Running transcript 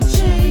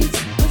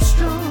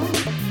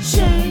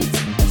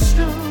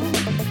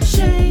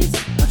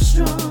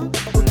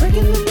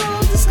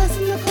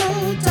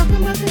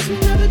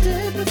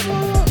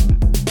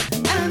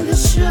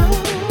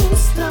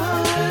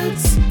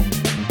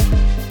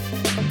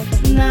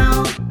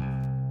now.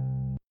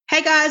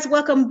 Hey guys,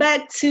 welcome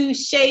back to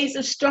Shades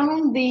of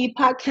Strong, the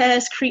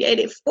podcast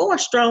created for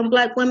strong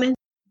Black women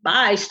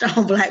by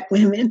strong Black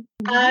women.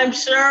 I'm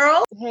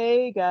Cheryl.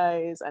 Hey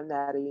guys, I'm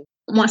Maddie.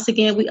 Once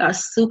again, we are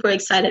super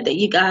excited that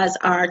you guys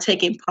are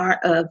taking part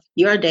of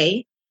your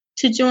day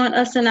to join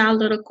us in our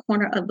little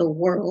corner of the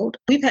world.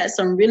 We've had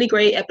some really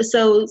great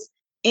episodes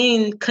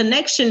in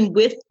connection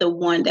with the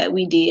one that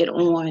we did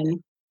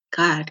on,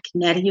 God,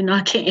 Maddie,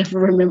 I can't even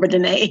remember the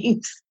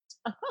names.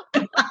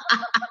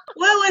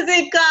 What was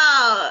it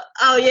called?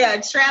 Oh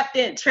yeah, trapped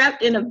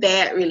in a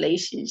bad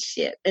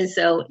relationship. And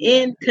so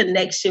in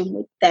connection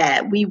with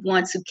that,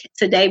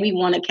 today we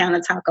want to kind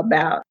of talk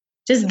about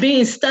just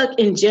being stuck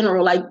in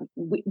general. Like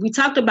we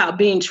talked about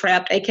being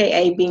trapped,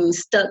 aka being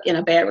stuck in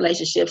a bad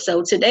relationship.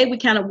 So today we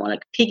kind of want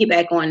to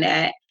piggyback on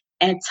that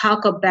and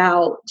talk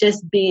about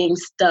just being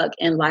stuck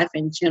in life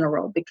in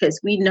general, because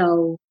we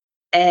know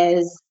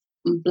as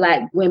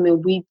Black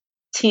women, we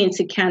tend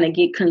to kind of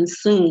get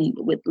consumed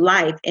with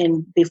life.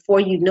 And before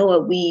you know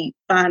it, we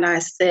find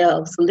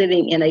ourselves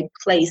living in a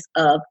place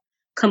of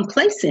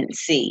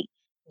complacency.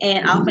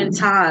 And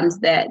oftentimes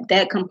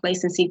that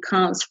complacency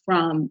comes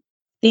from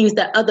things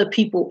that other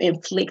people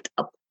inflict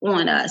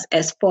upon us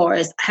as far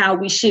as how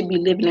we should be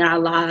living our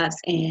lives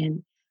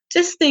and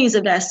just things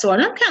of that sort.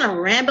 And I'm kind of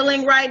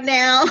rambling right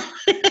now.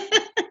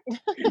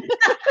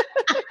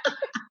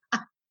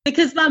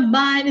 Because my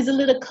mind is a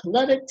little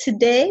cluttered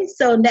today.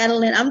 So,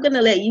 Natalie, I'm going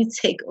to let you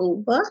take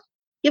over.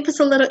 Give us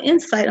a little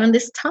insight on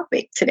this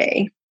topic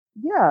today.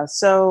 Yeah,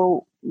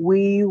 so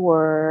we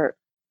were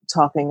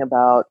talking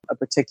about a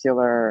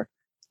particular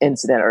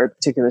incident or a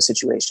particular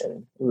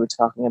situation. We were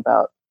talking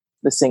about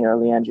the singer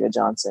Leandria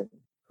Johnson,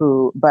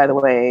 who, by the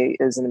way,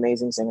 is an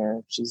amazing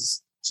singer.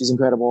 She's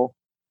incredible.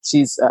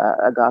 She's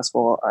a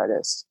gospel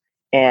artist.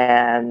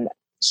 And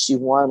she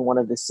won one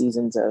of the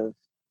seasons of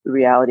the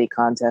reality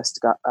contest,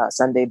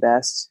 Sunday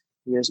Best,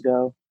 years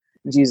ago.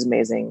 She's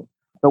amazing.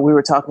 But we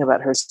were talking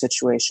about her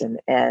situation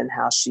and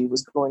how she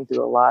was going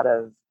through a lot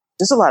of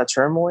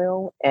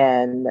turmoil.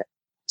 And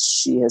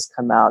she has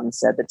come out and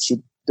said that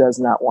she does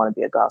not want to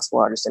be a gospel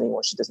artist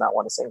anymore. She does not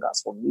want to sing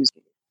gospel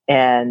music.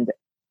 And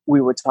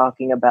we were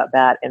talking about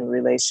that in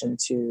relation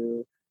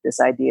to this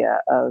idea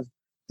of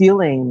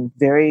feeling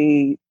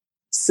very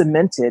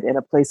cemented in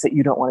a place that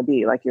you don't want to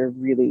be, like you're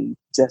really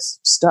just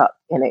stuck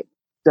in it.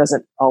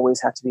 Doesn't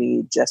always have to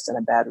be just in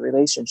a bad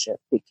relationship.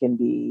 It can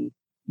be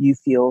you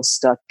feel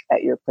stuck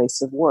at your place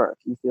of work.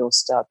 You feel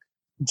stuck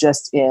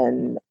just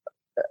in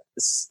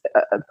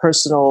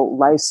personal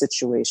life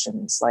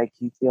situations. Like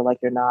you feel like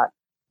you're not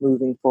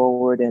moving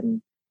forward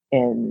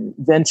in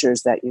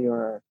ventures that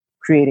you're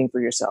creating for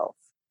yourself,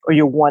 or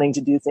you're wanting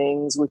to do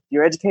things with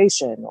your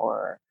education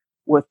or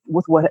with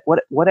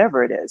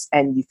whatever it is.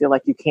 And you feel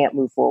like you can't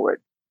move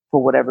forward.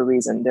 For whatever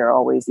reason, there are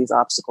always these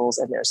obstacles,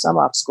 and there are some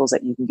obstacles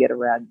that you can get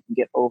around, you can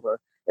get over.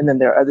 And then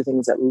there are other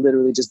things that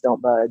literally just don't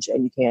budge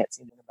and you can't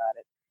see anything about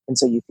it. And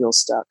so you feel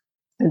stuck.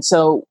 And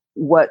so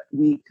what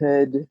we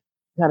could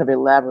kind of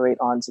elaborate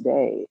on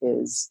today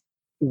is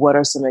what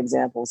are some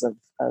examples of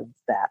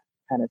that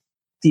kind of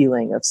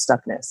feeling of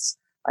stuckness?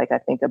 Like I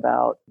think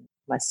about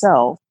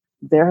myself,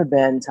 there have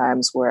been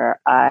times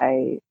where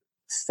I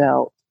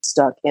felt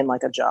stuck in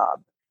like a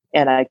job,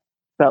 and I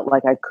felt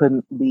like I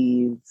couldn't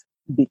leave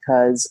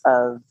because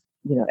of,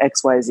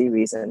 XYZ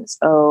reasons.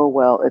 Oh,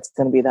 well, it's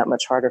going to be that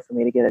much harder for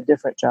me to get a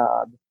different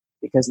job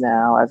because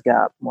now I've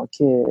got more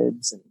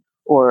kids,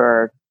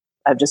 or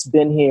I've just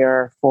been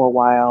here for a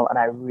while and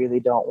I really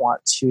don't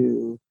want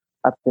to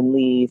up and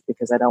leave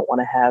because I don't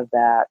want to have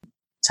that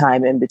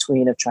time in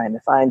between of trying to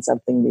find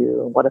something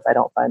new. And what if I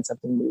don't find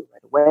something new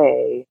right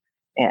away?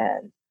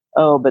 And,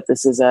 oh, but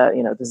this is a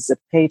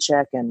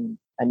paycheck and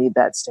I need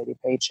that steady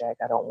paycheck.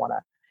 I don't want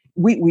to,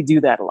 we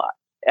do that a lot.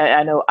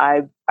 I know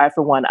I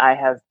for one, I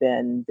have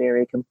been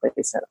very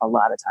complacent a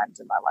lot of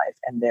times in my life.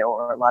 And there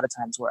were a lot of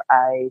times where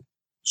I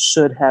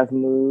should have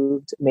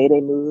made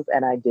a move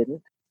and I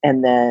didn't.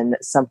 And then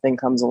something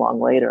comes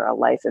along later, a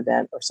life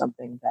event or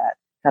something that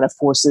kind of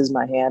forces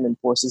my hand and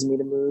forces me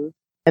to move.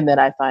 And then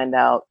I find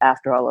out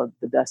after all of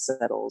the dust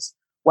settles,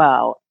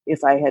 wow,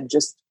 if I had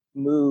just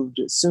moved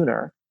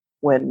sooner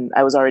when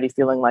I was already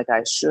feeling like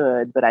I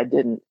should, but I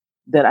didn't,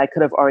 then I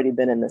could have already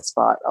been in this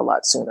spot a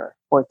lot sooner,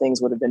 or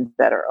things would have been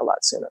better a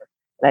lot sooner.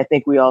 And I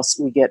think we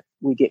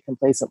get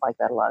complacent like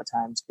that a lot of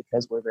times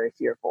because we're very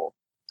fearful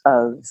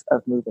of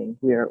moving.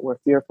 We're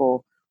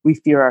fearful. We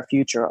fear our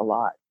future a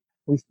lot.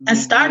 And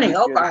starting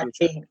over, I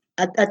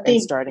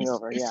think starting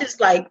over, it's just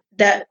like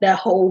that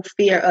whole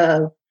fear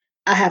of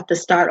I have to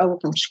start over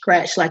from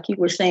scratch. Like you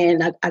were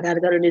saying, I got to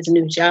go to this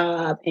new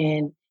job.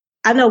 And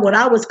I know when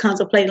I was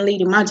contemplating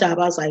leaving my job,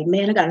 I was like,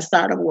 man, I got to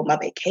start over with my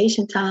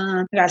vacation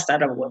time. I got to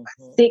start over with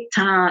my sick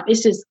time.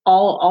 It's just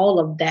all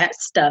of that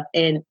stuff.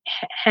 And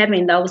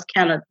having those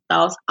kind of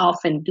thoughts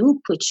often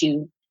do put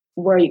you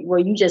where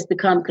you just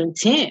become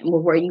content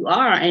with where you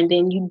are. And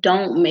then you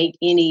don't make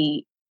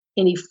any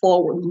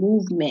forward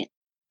movement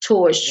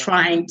towards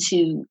trying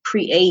to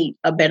create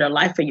a better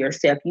life for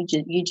yourself.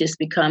 You just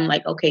become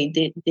like, okay,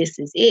 this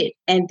is it.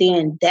 And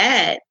then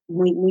that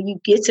when you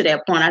get to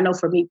that point, I know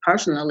for me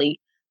personally,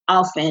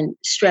 often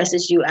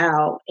stresses you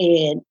out,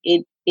 and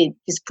it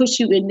just puts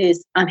you in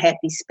this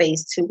unhappy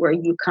space to where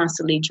you're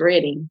constantly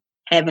dreading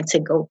having to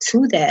go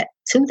to that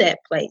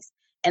place.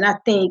 And I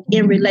think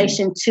in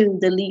relation to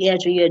the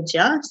Leandria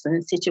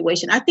Johnson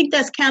situation, I think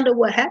that's kind of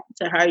what happened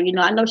to her. You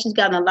know, I know she's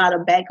gotten a lot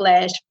of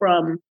backlash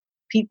from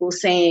people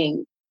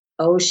saying,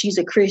 oh, she's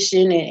a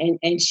Christian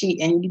and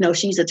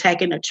she's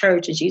attacking the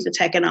church and she's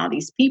attacking all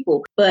these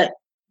people. But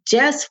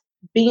just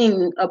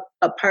being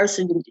a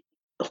person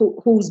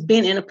who's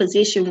been in a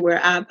position where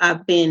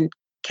I've been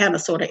kind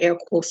of sort of air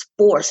quotes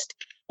forced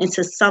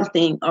into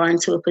something or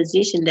into a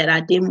position that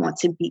I didn't want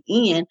to be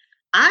in,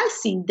 I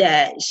see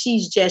that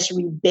she's just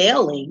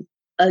rebelling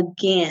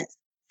against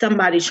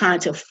somebody trying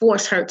to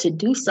force her to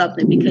do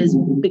something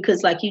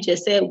because like you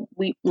just said,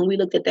 when we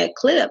looked at that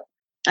clip,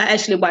 I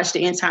actually watched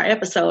the entire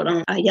episode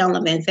on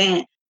Iyanla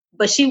Vanzant,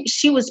 but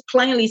she was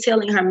plainly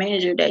telling her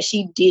manager that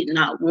she did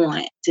not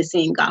want to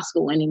sing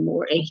gospel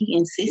anymore, and he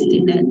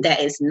insisted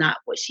that is not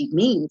what she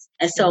means.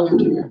 And so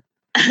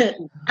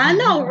I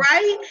know,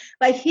 right?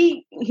 Like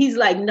he's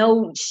like,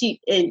 no,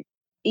 and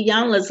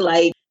Iyanla's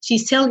like,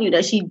 she's telling you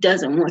that she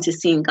doesn't want to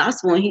sing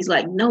gospel. And he's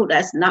like, no,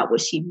 that's not what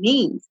she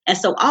means. And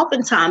so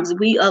oftentimes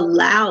we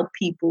allow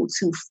people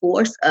to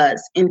force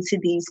us into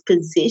these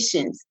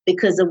positions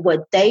because of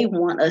what they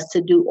want us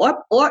to do,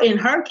 or in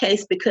her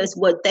case, because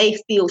what they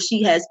feel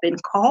she has been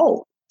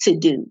called to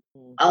do.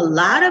 A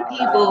lot of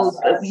people,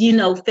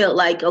 felt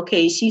like,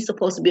 okay, she's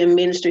supposed to be a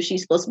minister.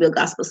 She's supposed to be a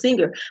gospel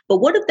singer. But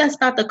what if that's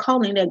not the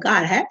calling that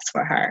God has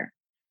for her?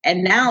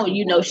 And now,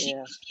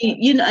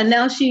 and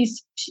now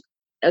she's,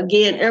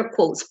 again, air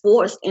quotes,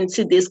 forced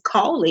into this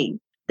calling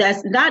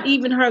that's not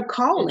even her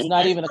calling. It's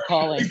not even a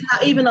calling. It's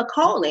not even a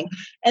calling.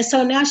 And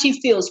so now she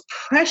feels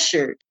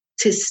pressured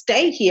to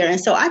stay here. And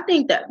so I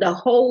think that the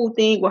whole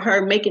thing with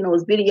her making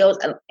those videos,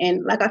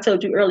 and like I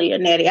told you earlier,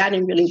 Natty, I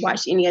didn't really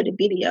watch any of the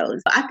videos.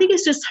 I think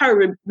it's just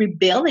her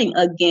rebelling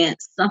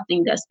against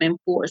something that's been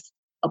forced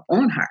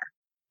upon her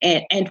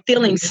and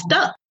feeling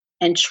stuck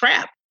and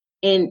trapped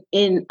in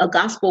a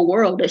gospel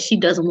world that she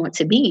doesn't want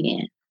to be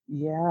in.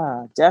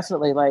 Yeah,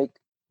 definitely. Like,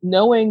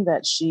 knowing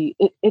that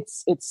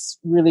it's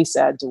really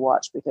sad to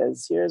watch,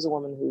 because here's a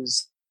woman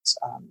who's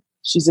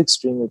she's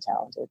extremely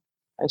talented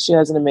and she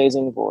has an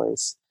amazing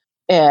voice.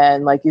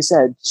 And like you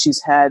said,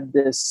 she's had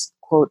this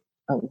quote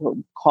unquote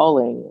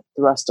calling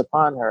thrust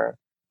upon her.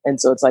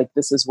 And so it's like,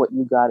 this is what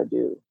you got to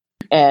do.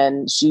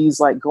 And she's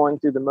like going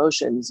through the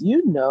motions,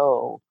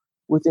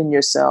 within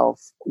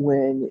yourself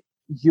when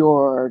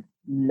you're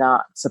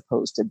not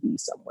supposed to be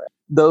somewhere.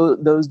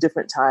 Those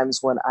different times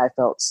when I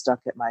felt stuck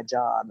at my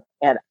job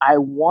and I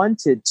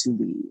wanted to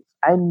leave.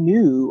 I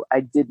knew I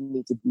didn't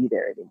need to be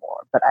there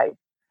anymore, but I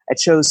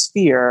chose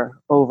fear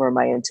over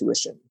my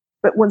intuition.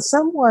 But when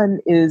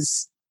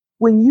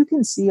you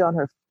can see on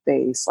her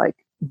face, like,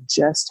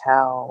 just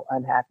how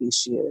unhappy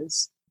she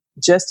is,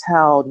 just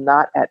how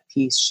not at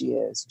peace she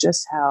is,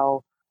 just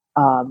how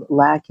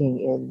lacking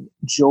in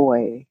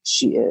joy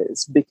she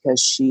is,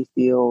 because she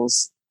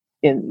feels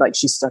like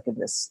she's stuck in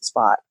this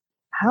spot.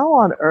 How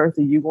on earth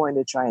are you going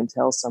to try and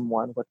tell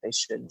someone what they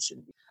should and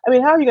shouldn't be? I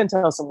mean, how are you going to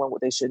tell someone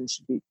what they should and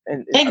should be?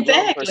 And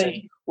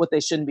exactly what they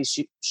shouldn't be,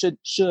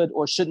 should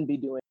or shouldn't be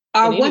doing,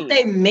 or what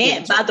they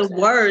meant by the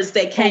words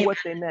that came out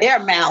of their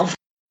mouth.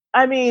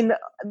 I mean,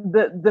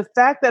 the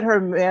fact that her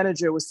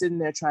manager was sitting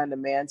there trying to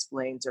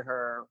mansplain to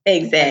her,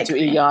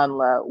 exactly, and to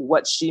Iyanla,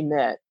 what she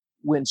meant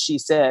when she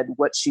said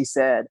what she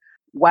said.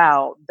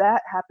 Wow,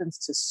 that happens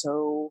to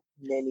so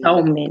many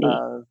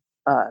of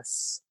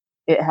us.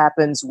 It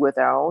happens with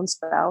our own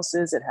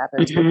spouses. It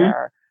happens with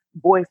our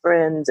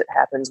boyfriends. It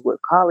happens with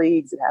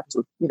colleagues. It happens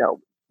with,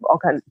 all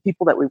kinds of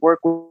people that we work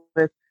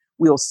with.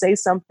 We'll say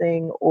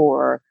something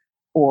or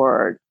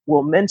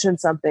we'll mention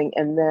something,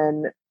 and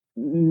then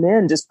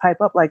men just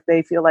pipe up like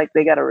they feel like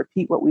they got to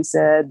repeat what we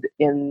said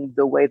in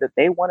the way that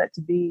they want it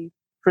to be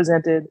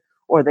presented,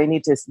 or they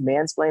need to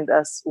mansplain to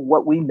us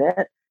what we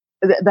meant.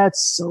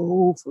 That's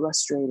so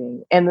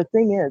frustrating. And the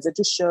thing is, it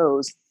just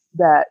shows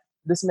that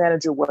this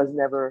manager was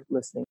never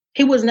listening.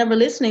 He was never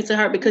listening to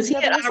her because he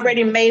had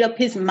already made up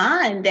his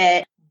mind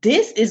that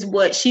this is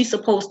what she's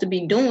supposed to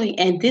be doing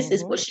and this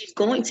is what she's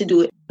going to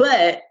do.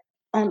 But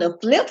on the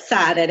flip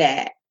side of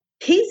that,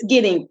 he's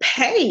getting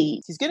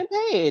paid. He's getting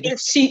paid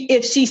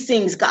if she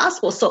sings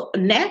gospel. So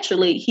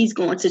naturally, he's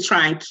going to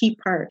try and keep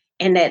her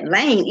in that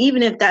lane,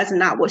 even if that's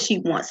not what she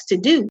wants to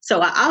do. So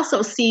I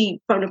also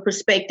see from the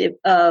perspective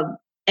of,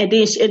 and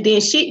then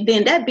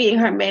that being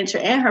her manager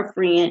and her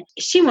friend,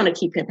 she want to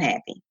keep him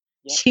happy.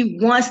 Yep. She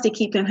wants to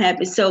keep him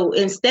happy. So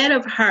instead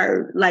of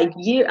her,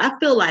 I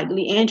feel like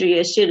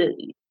Leandria should have,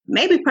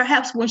 maybe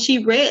perhaps when she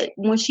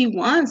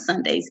won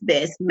Sunday's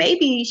Best,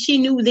 maybe she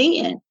knew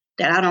then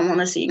that I don't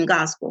want to sing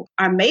gospel.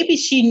 Or maybe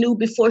she knew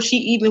before she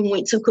even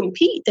went to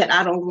compete that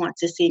I don't want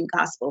to sing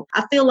gospel.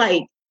 I feel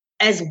like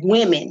as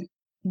women,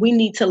 we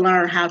need to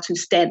learn how to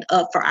stand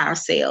up for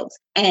ourselves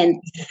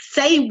and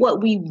say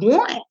what we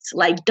want.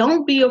 Like,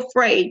 don't be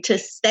afraid to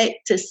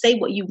say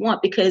what you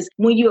want, because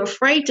when you're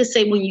afraid to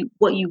say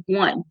what you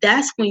want,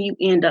 that's when you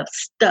end up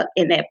stuck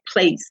in that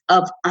place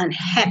of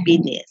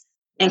unhappiness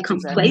and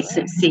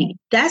complacency.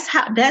 Exactly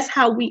right. That's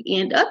how we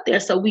end up there.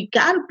 So we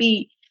gotta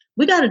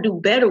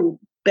do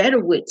better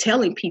with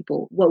telling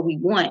people what we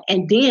want,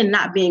 and then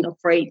not being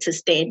afraid to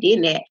stand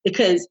in that.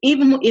 Because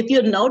even if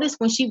you'll notice,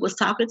 when she was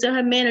talking to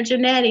her manager,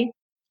 Natty,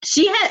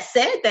 she had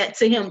said that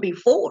to him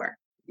before.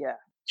 Yeah.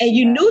 And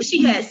you knew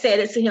she had said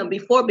it to him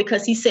before,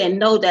 because he said,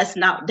 no, that's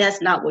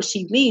not what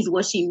she means.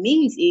 What she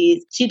means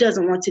is she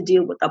doesn't want to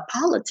deal with the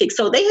politics.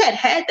 So they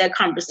had that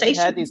conversation.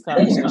 They had these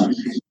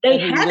conversations.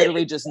 He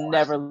literally just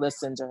never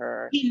listened to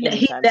her. He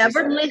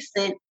never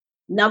listened.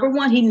 Number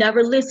one, he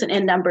never listened.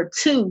 And number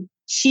two,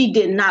 she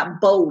did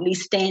not boldly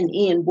stand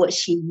in what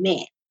she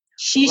meant.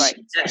 She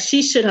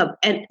should have,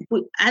 and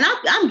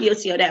I'm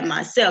guilty of that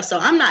myself. So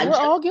I'm not. We're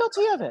all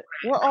guilty of it.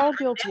 We're all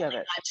guilty of it.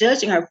 Not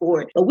judging her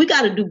for it, but we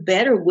got to do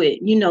better with,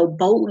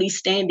 boldly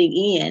standing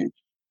in.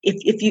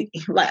 If you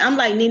like, I'm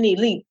like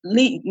Nene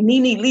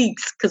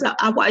Leakes, because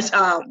I watch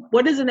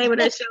what is the name of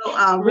that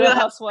show? Real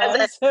Housewives.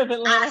 I said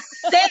what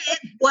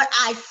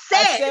I said.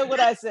 I said what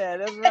I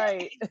said. That's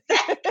right.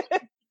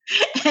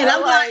 And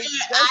I'm like,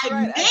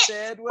 I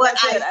said what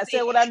I said. I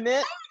said what I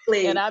meant.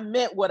 And I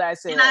meant what I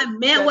said. And I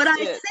meant what I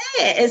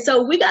said. And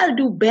so we got to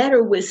do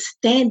better with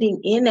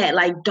standing in that.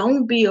 Like,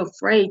 don't be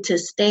afraid to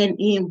stand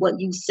in what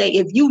you say.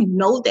 If you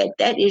know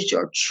that is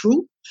your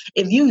truth,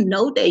 if you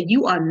know that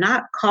you are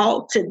not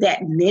called to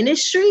that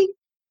ministry,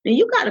 then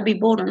you got to be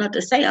bold enough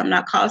to say, I'm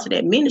not called to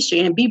that ministry,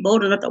 and be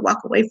bold enough to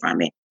walk away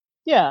from it.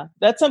 Yeah,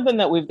 that's something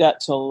that we've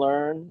got to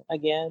learn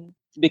again,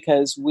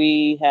 because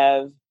we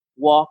have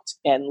walked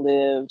and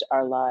lived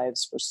our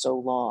lives for so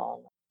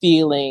long,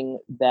 feeling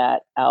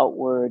that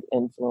outward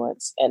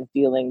influence and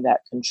feeling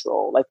that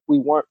control. Like, we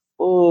weren't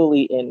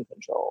fully in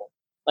control.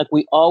 Like,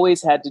 we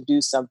always had to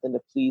do something to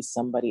please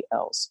somebody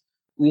else.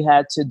 We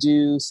had to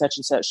do such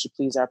and such to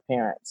please our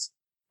parents.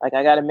 Like,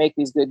 I got to make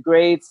these good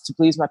grades to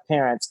please my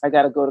parents. I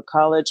got to go to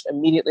college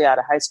immediately out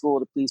of high school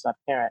to please my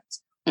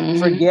parents. Mm-hmm.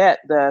 Forget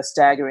the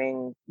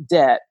staggering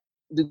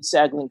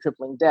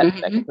crippling debt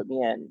that can put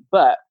me in.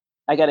 But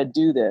I got to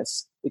do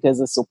this because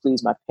this will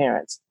please my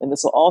parents. And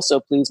this will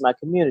also please my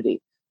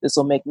community. This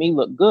will make me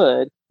look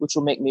good, which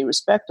will make me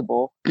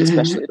respectable,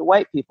 especially to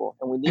white people.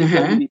 And we need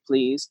them to be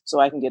pleased so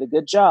I can get a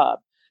good job.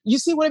 You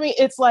see what I mean?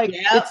 It's like,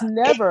 it's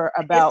never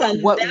about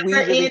what we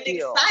really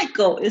feel.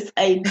 Cycle. It's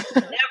a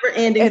never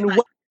ending and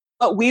cycle.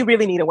 What we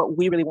really need and what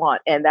we really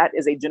want. And that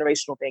is a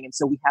generational thing. And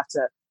so we have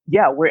to,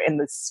 we're in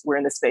this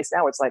space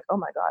now. It's like, oh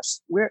my gosh,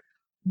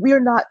 we're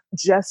not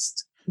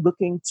just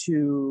looking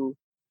to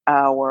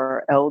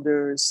our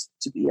elders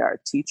to be our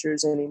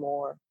teachers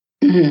anymore.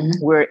 Mm-hmm.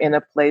 We're in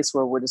a place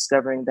where we're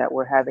discovering that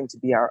we're having to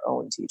be our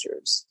own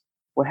teachers.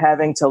 We're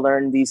having to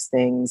learn these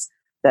things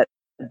that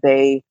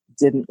they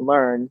didn't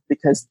learn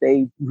because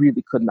they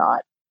really could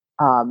not.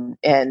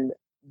 And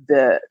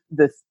the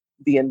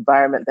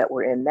environment that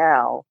we're in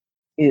now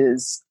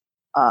is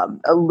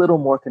a little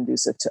more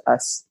conducive to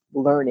us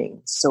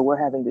learning. So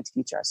we're having to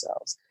teach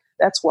ourselves.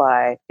 That's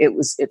why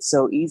it's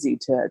so easy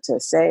to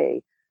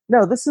say,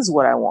 no, this is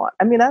what I want.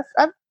 I mean,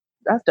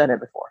 I've done it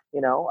before,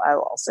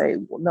 I'll say,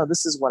 well, no,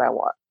 this is what I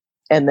want.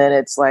 And then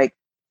it's like,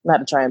 not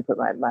to try and put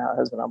my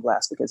husband on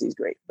blast because he's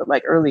great, but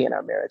like early in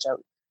our marriage,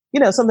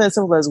 something as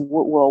simple as,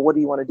 well, what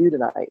do you want to do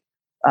tonight?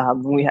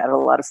 We had a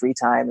lot of free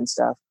time and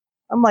stuff.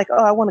 I'm like,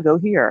 oh, I want to go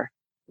here.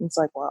 And it's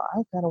like, well,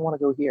 I kind of want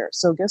to go here.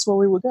 So guess where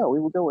we would go? We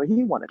would go where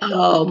he wanted to go.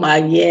 Oh my,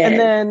 yeah. And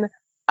then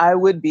I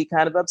would be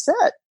kind of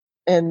upset.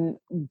 And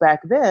back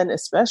then,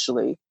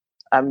 especially,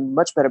 I'm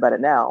much better about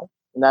it now.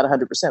 Not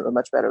 100%, but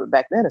much better. But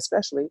back then,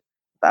 especially,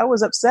 if I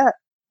was upset,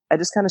 I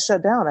just kind of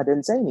shut down. I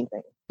didn't say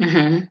anything.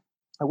 Mm-hmm.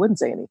 I wouldn't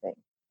say anything.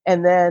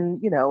 And then,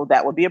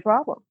 that would be a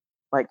problem.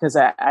 Like, because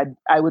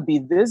I would be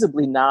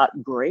visibly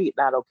not great,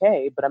 not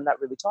okay, but I'm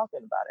not really talking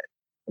about it.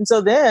 And so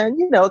then,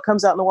 it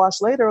comes out in the wash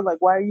later, like,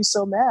 why are you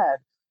so mad?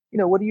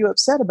 What are you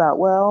upset about?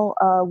 Well,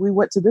 we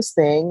went to this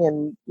thing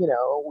and,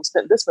 we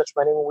spent this much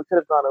money when we could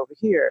have gone over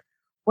here.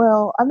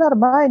 Well, I'm not a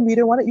mind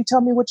reader. Why don't you tell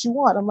me what you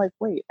want? I'm like,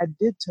 wait, I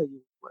did tell you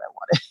what I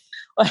wanted.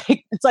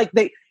 Like,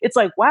 it's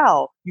like,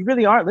 wow, you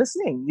really aren't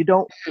listening.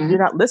 You're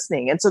not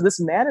listening. And so this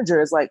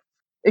manager is like,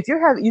 if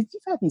you've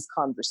had these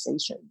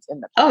conversations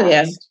in the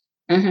past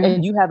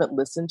and you haven't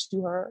listened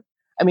to her,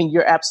 I mean,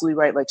 you're absolutely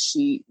right. Like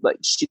she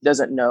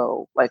doesn't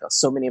know, like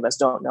so many of us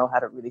don't know how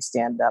to really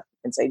stand up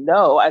and say,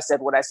 no, I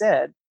said what I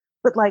said.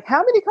 But like,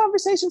 how many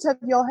conversations have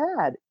y'all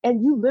had?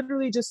 And you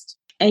literally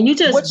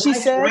what she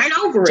said right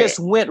over just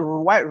went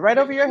right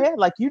over your head.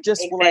 Like you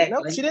just were like,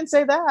 nope, she didn't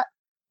say that.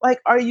 Like,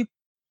 are you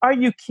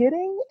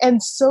kidding?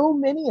 And so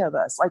many of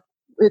us, like,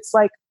 it's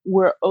like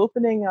we're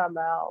opening our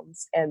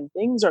mouths and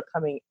things are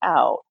coming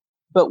out,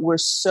 but we're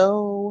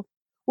so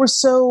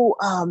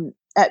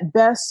at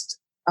best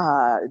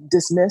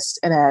dismissed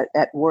and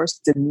at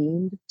worst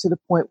demeaned to the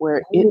point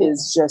where it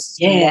is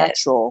just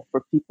natural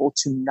for people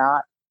to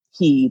not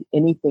heed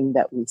anything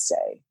that we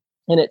say.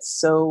 And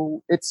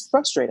it's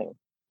frustrating.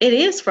 It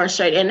is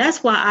frustrating. And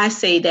that's why I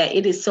say that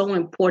it is so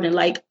important.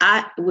 Like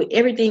with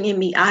everything in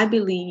me, I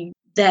believe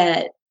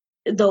that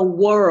the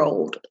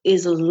world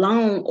is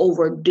long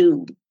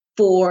overdue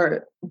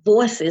for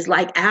voices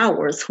like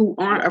ours who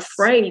aren't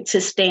afraid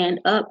to stand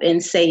up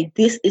and say,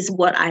 this is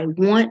what I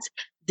want.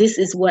 This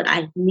is what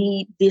I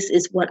need. This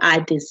is what I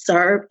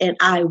deserve. And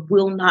I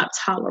will not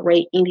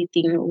tolerate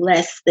anything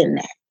less than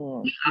that.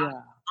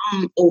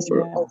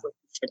 Over for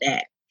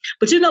that.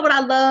 But you know what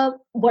I love?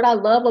 What I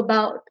love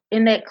about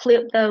in that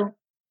clip, though,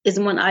 is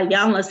when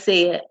Iyanla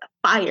said,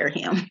 fire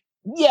him.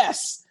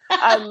 Yes.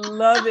 I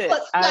love it.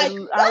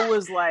 I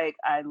was like,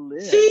 I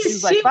live. She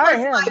was like, fire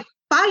him. Like,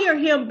 fire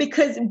him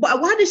because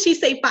why did she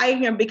say fire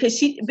him? Because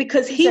he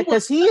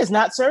is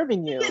not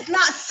serving you. He is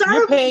not serving.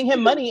 You're paying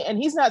him money and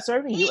he's not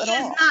serving you at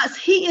all.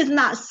 He is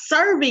not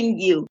serving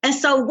you. And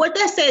so what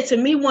that said to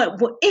me,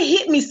 it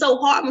hit me so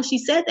hard when she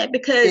said that,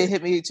 because it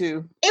hit me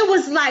too. It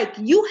was like,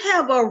 you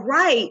have a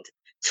right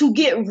to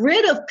get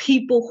rid of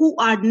people who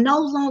are no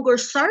longer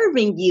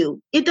serving you.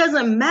 It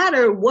doesn't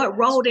matter what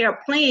role they're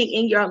playing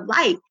in your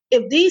life.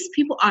 If these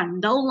people are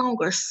no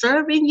longer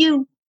serving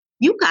you,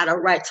 you got a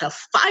right to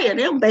fire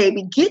them,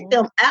 baby. Get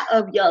them out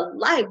of your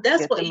life.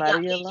 That's what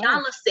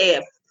Iyanla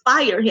said.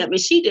 Fire him. And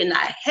she did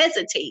not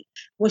hesitate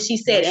when she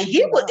said, and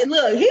he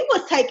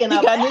was taking up.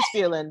 He got his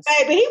feelings.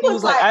 Baby, he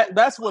was like,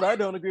 that's what I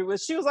don't agree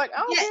with. She was like, I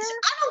don't care.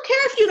 I don't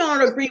care if you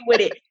don't agree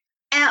with it.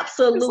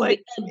 Absolutely.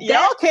 Like,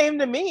 y'all came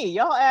to me.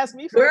 Y'all asked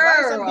me for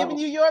advice. I'm giving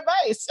you your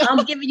advice.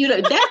 I'm giving you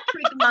that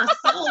pricked my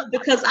soul,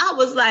 because I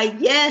was like,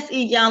 yes,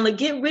 Iyanla,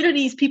 get rid of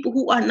these people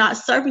who are not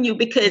serving you,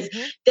 because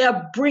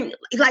they're bringing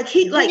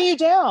you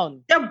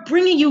down. They're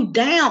bringing you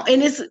down,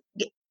 and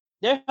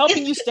they're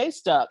helping you stay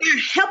stuck.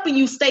 They're helping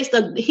you stay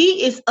stuck.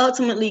 He is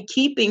ultimately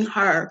keeping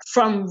her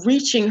from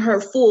reaching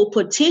her full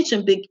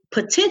potential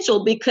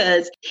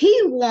because he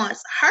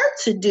wants her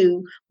to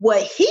do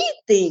what he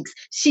thinks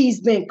she's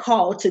been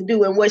called to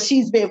do and what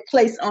she's been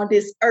placed on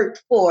this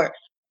earth for.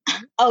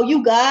 Oh,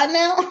 you God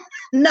now?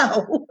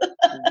 No.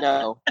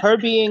 No. Her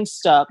being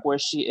stuck where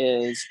she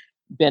is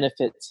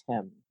benefits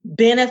him.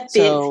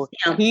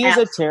 He is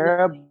a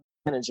terrible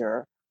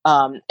manager.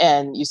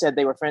 And you said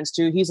they were friends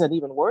too. He's an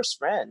even worse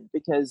friend,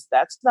 because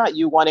that's not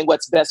you wanting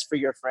what's best for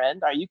your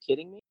friend. Are you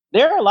kidding me?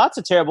 There are lots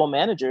of terrible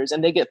managers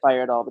and they get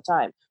fired all the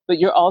time, but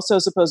you're also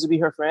supposed to be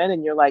her friend.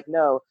 And you're like,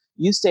 no,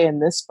 you stay in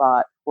this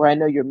spot where I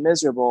know you're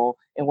miserable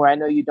and where I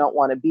know you don't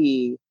want to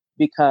be,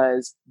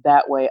 because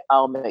that way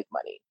I'll make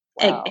money.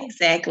 Wow.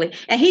 Exactly.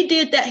 And he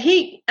did that.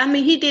 He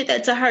did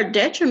that to her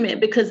detriment,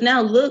 because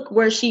now look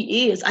where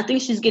she is. I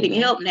think she's getting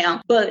help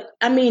now. But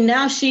I mean,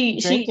 now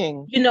she's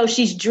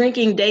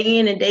drinking day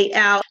in and day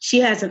out. She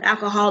has an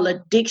alcohol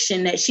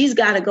addiction that she's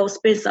got to go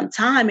spend some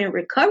time in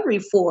recovery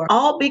for,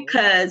 all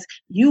because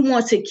you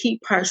want to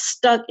keep her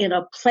stuck in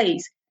a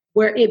place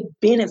where it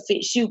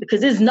benefits you,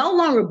 because it's no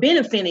longer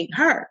benefiting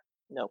her.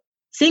 No.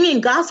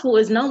 Singing gospel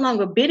is no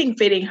longer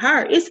benefiting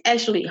her. It's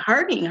actually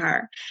hurting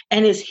her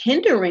and it's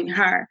hindering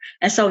her.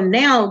 And so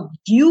now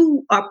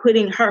you are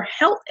putting her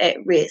health at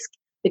risk,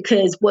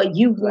 because what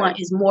you want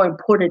is more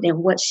important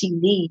than what she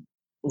needs.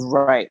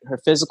 Right. Her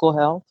physical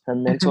health, her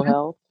mental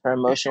health, her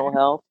emotional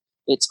health,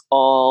 it's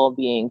all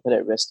being put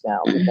at risk now,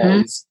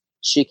 because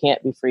she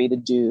can't be free to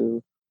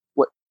do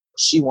what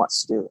she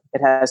wants to do.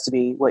 It has to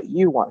be what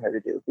you want her to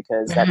do,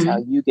 because that's how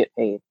you get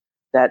paid.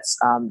 That's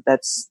a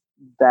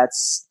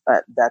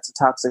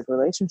toxic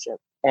relationship.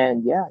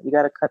 And you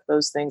got to cut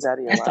those things out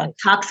of your life. That's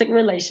a toxic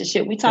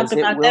relationship. We talked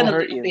about that a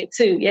little bit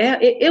too. Yeah,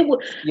 it will.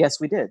 Yes,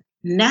 we did.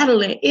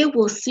 Natalie, it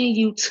will see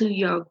you to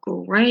your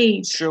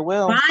grave. Sure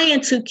will.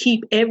 Trying to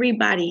keep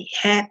everybody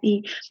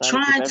happy,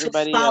 trying to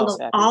follow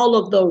all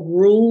of the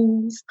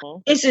rules.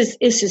 It's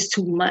just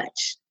too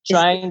much.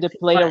 Trying to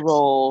play a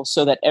role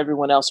so that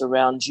everyone else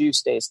around you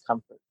stays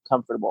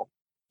comfortable.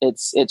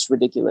 It's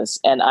ridiculous.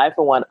 And I,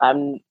 for one,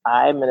 I'm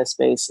in a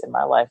space in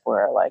my life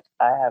where like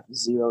I have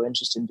zero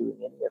interest in doing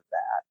any of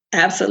that.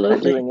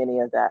 Absolutely. Doing any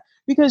of that.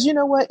 Because you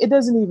know what? It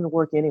doesn't even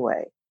work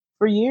anyway.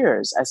 For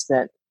years, I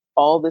spent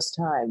all this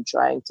time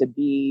trying to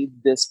be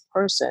this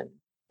person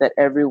that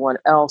everyone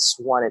else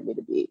wanted me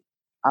to be.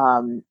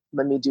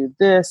 Let me do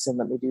this and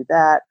let me do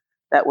that.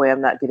 That way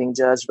I'm not getting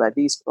judged by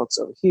these folks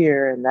over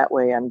here. And that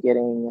way I'm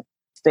getting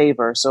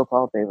favor,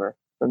 so-called favor,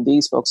 from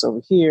these folks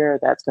over here.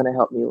 That's going to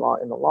help me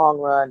in the long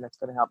run. That's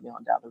going to help me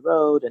on down the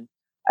road. And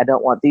I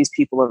don't want these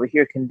people over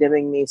here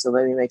condemning me. So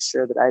let me make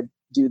sure that I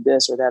do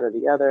this or that or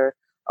the other.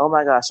 Oh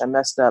my gosh, I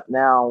messed up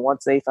now.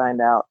 Once they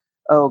find out,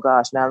 oh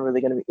gosh, now I'm really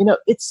going to be,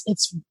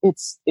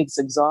 it's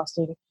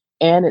exhausting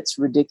and it's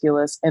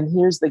ridiculous. And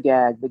here's the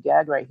gag. The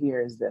gag right here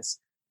is this.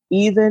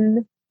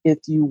 Even if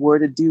you were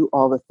to do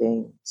all the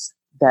things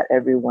that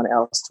everyone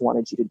else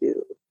wanted you to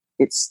do,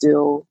 it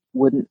still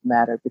wouldn't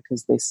matter,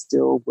 because they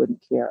still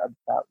wouldn't care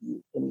about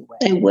you anyway.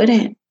 They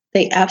wouldn't.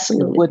 They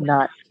absolutely would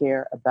not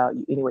care about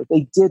you anyway.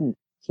 They didn't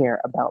care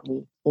about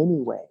me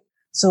anyway.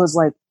 So it's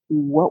like,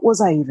 what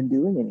was I even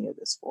doing any of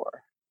this for?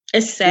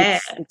 It's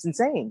sad. It's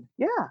insane.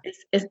 Yeah.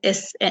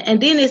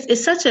 And then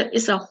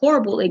it's a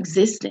horrible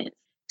existence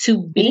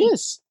to It be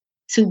is.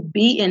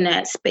 in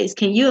that space.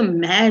 Can you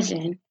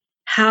imagine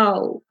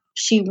how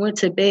she went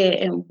to bed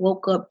and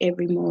woke up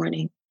every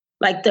morning?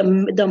 Like the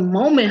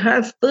moment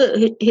her foot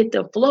hit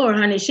the floor,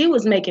 honey, she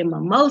was making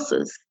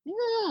mimosas.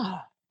 Yeah.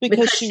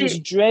 Because she was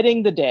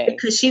dreading the day.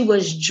 Because she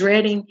was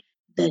dreading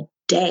the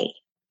day.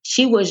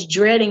 She was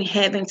dreading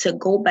having to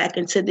go back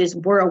into this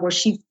world where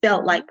she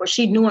felt like, where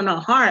she knew in her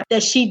heart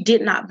that she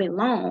did not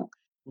belong.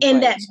 In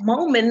that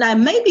moment, now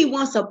maybe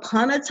once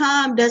upon a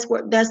time, that's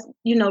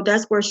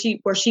where she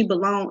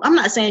belonged. I'm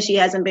not saying she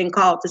hasn't been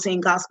called to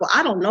sing gospel.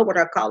 I don't know what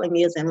her calling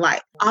is in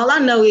life. All I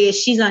know is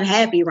she's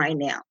unhappy right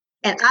now.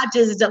 And I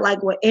just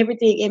like what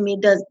everything in me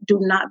does, do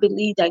not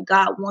believe that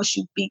God wants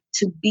you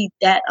to be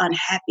that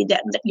unhappy,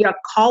 that your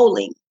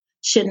calling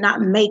should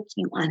not make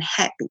you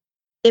unhappy.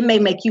 It may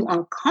make you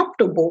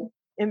uncomfortable.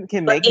 It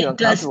can make you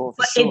uncomfortable,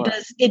 for sure.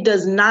 It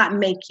does not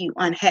make you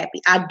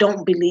unhappy. I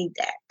don't believe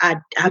that.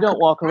 I don't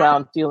walk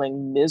around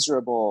feeling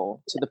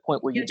miserable to the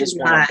point where you just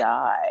want to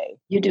die.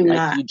 You do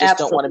not. You just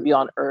don't want to be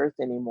on earth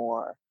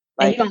anymore.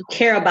 And you don't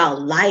care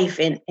about life.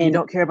 And you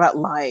don't care about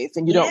life.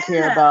 And you don't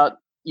care about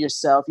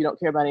yourself. You don't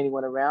care about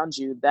anyone around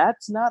you.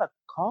 That's not a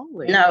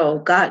calling. No,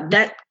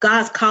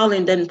 God's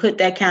calling doesn't put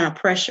that kind of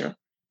pressure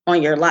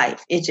on your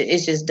life. It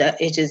just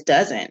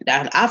doesn't.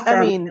 I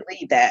firmly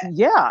believe that.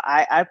 Yeah,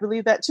 I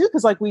believe that too.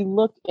 Because we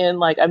look in,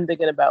 I'm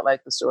thinking about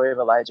the story of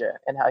Elijah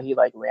and how he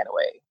ran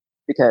away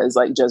because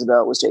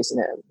Jezebel was chasing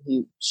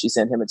him. She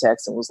sent him a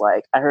text and was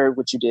like, "I heard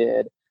what you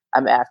did.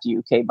 I'm after you.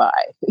 Okay,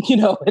 bye."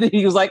 And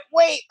he was like,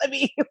 "Wait, let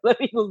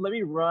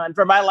me run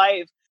for my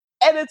life."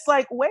 And it's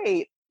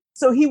wait.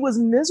 So he was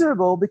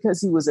miserable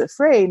because he was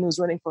afraid and was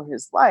running for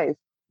his life.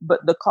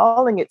 But the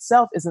calling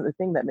itself isn't the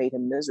thing that made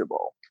him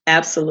miserable.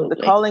 Absolutely.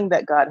 The calling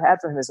that God had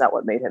for him is not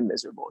what made him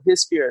miserable.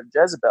 His fear of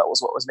Jezebel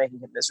was what was making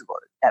him miserable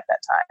at that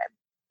time.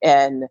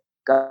 And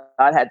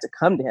God had to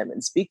come to him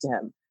and speak to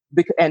him.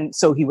 And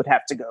so he would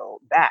have to go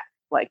back,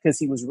 because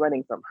he was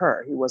running from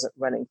her. He wasn't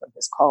running from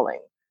his calling.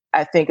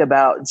 I think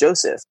about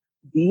Joseph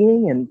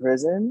being in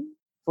prison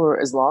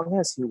for as long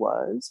as he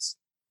was.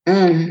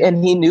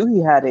 And he knew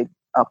he had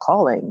a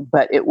calling,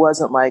 but it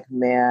wasn't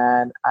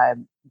man,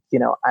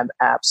 I'm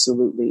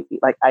absolutely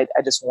I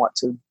just want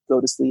to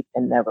go to sleep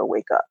and never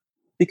wake up,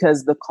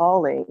 because the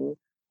calling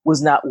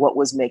was not what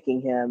was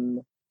making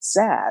him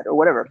sad or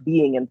whatever.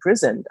 Being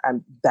imprisoned,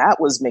 that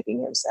was making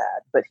him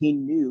sad, but he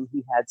knew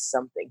he had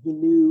something. He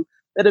knew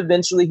that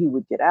eventually he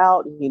would get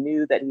out. He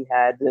knew that he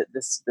had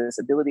this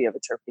ability of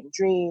interpreting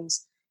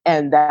dreams,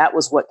 and that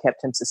was what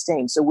kept him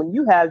sustained. So when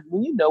you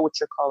know what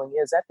your calling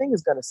is, that thing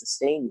is going to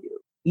sustain you,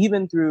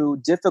 even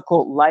through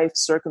difficult life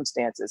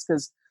circumstances,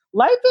 because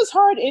life is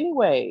hard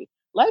anyway.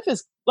 Life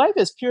is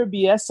pure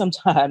BS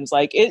sometimes.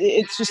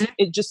 It's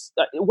just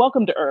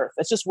welcome to earth.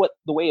 That's just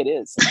the way it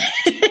is.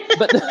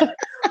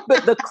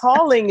 But the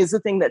calling is the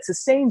thing that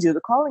sustains you.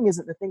 The calling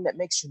isn't the thing that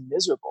makes you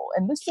miserable.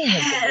 And this thing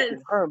has been making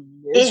her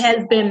miserable. It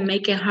has been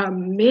making her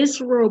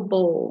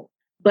miserable.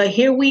 But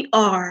here we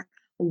are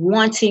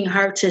wanting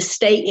her to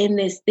stay in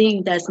this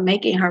thing that's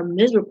making her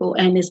miserable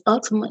and is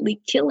ultimately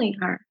killing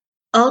her.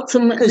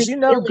 Because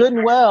good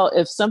and well,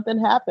 if something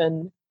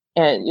happened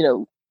and,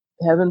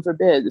 heaven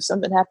forbid, if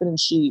something happened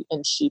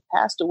and she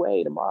passed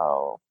away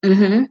tomorrow,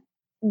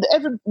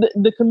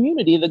 the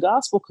community, the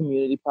gospel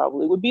community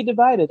probably would be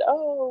divided.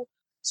 Oh,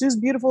 she was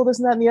beautiful, this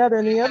and that and the other.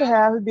 And the other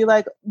half would be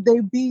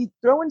they'd be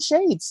throwing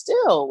shade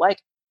still,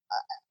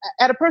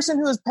 at a person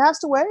who has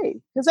passed away.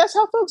 Because that's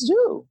how folks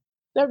do.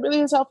 That really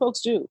is how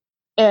folks do.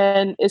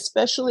 And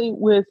especially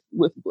with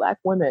Black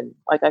women,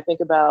 I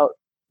think about,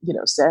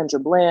 Sandra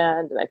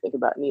Bland, and I think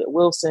about Nia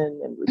Wilson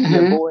and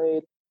Ruthia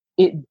Boyd.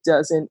 It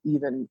doesn't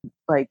even,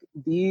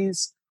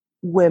 these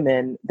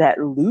women that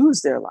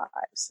lose their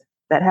lives,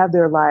 that have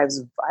their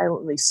lives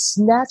violently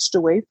snatched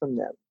away from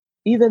them,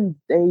 even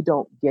they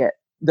don't get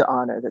the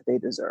honor that they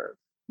deserve.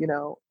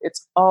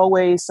 It's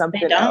always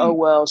something, oh,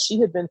 well, she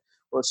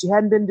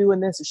hadn't been doing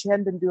this or she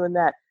hadn't been doing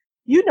that.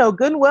 Good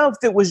and well,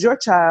 if it was your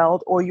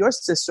child or your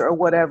sister or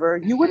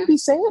whatever, you wouldn't be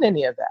saying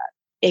any of that.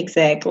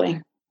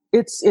 Exactly.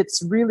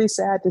 It's really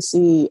sad to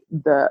see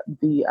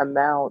the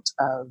amount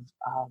of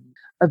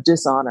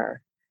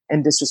dishonor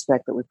and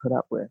disrespect that we put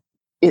up with.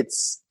 It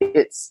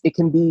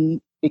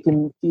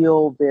can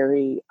feel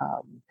very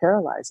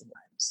paralyzing at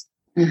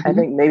times. I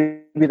think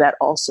maybe that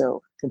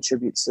also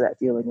contributes to that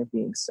feeling of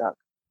being stuck,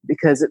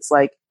 because it's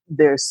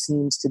there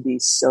seems to be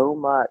so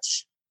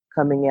much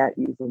coming at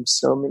you from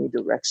so many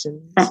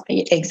directions.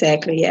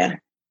 Exactly. Yeah.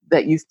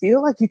 That you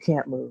feel like you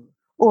can't move.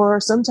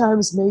 Or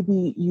sometimes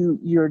maybe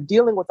you're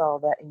dealing with all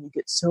that and you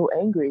get so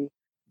angry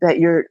that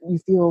you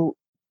feel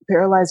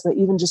paralyzed by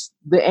even just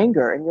the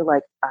anger, and you're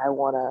like, I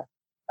want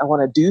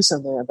to do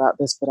something about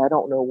this, but I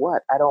don't know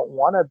what. I don't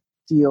want to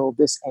feel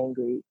this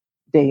angry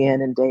day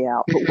in and day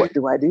out, but what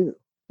do I do?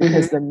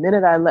 Because the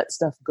minute I let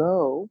stuff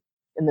go,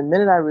 And the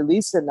minute I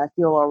release it and I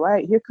feel all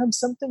right, here comes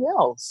something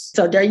else.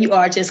 So there you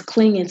are, just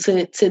clinging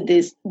to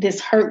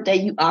this hurt that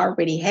you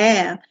already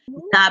have,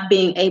 not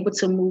being able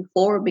to move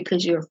forward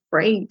because you're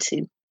afraid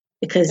to.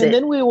 And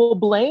then we will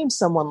blame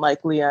someone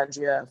like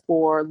Leandria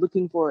for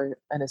looking for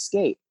an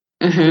escape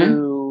mm-hmm.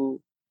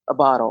 through a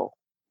bottle,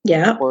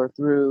 or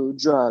through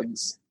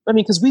drugs. I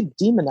mean, because we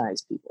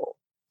demonize people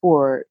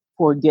for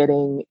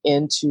getting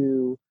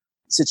into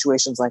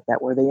situations like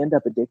that where they end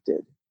up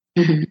addicted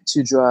mm-hmm.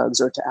 to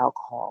drugs or to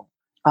alcohol.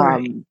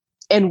 Right.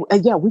 And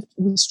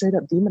we straight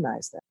up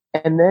demonize them.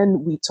 And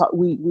then we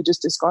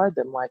just discard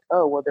them like,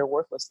 oh, well, they're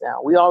worthless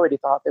now. We already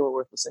thought they were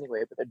worthless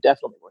anyway, but they're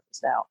definitely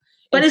worthless now.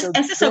 But it's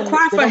just a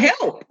cry for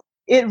help.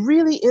 It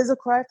really is a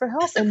cry for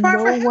help, and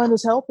no one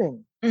is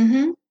helping.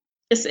 Mm-hmm.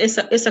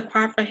 It's a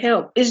cry for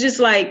help. It's just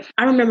like,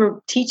 I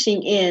remember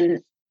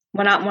teaching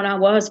when I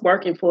was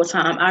working full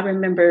time. I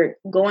remember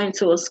going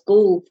to a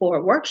school for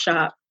a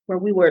workshop where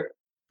we were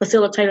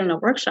facilitating a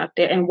workshop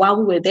there. And while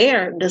we were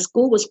there, the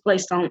school was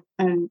placed on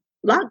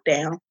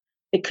lockdown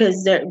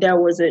because there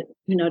was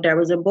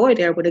a boy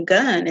there with a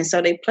gun, and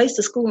so they placed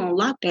the school on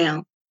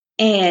lockdown.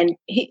 And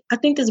I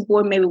think this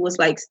boy maybe was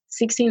like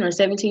 16 or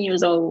 17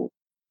 years old,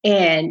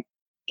 and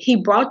he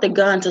brought the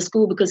gun to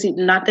school because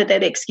not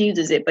that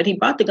excuses it, but he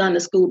brought the gun to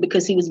school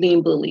because he was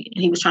being bullied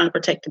and he was trying to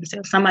protect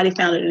himself. Somebody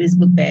found it in his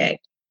book bag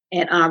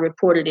and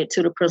reported it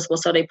to the principal.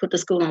 So they put the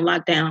school on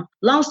lockdown.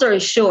 Long story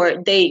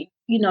short, they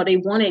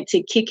wanted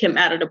to kick him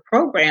out of the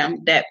program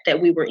that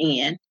we were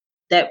in,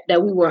 that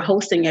we were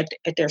hosting at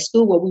their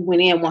school, where we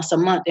went in once a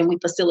month and we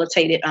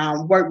facilitated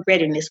work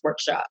readiness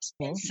workshops.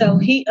 Mm-hmm. So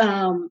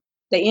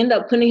they ended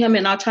up putting him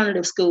in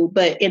alternative school,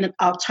 but in an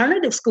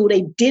alternative school,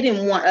 they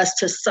didn't want us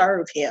to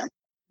serve him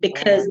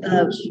because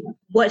of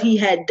what he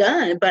had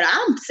done. But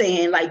I'm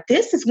saying, like,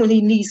 this is when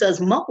he needs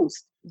us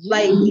most.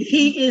 Like,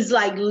 he is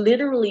like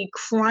literally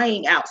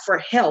crying out for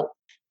help.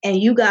 And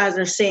you guys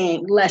are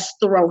saying, let's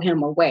throw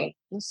him away.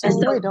 So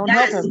don't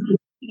help him.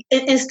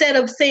 Instead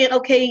of saying,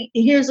 okay,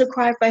 here's a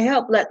cry for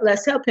help,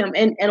 let's help him.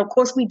 And of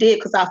course we did,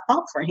 because I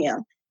fought for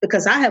him.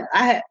 Because I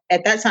had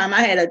at that time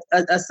I had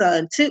a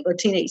son too, a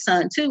teenage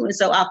son too. And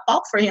so I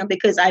fought for him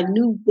because I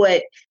knew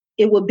what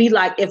it would be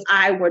like if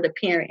I were the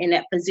parent in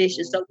that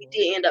position. So we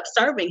did end up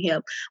serving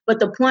him. But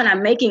the point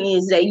I'm making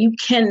is that you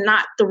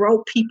cannot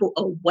throw people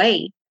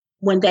away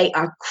when they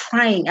are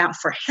crying out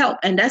for help.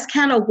 And that's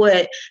kind of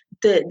what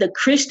the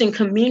Christian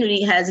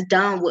community has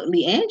done with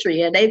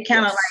Leandria. They've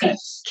kind of like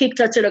kicked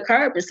her to the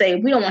curb and say,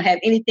 we don't want to have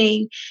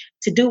anything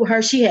to do with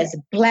her. She has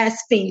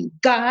blasphemed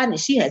God and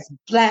she has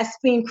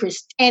blasphemed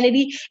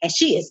Christianity and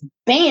she is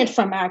banned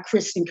from our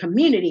Christian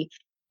community.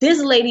 This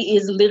lady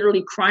is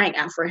literally crying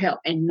out for help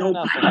and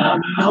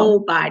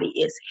nobody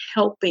is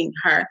helping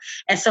her.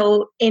 And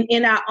so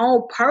in our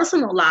own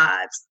personal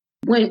lives,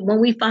 when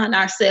we find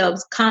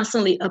ourselves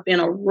constantly up in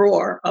a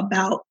roar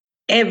about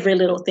every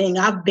little thing,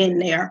 I've been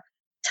there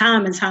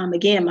time and time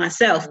again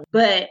myself,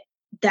 but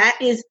that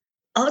is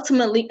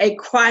ultimately a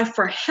cry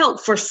for help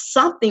for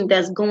something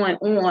that's going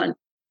on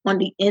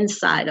the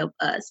inside of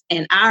us.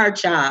 And our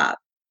job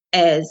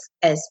as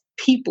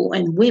people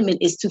and women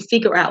is to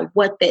figure out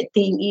what that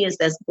thing is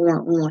that's going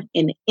on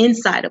in the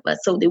inside of us,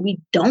 so that we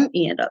don't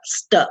end up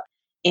stuck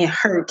in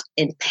hurt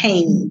and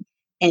pain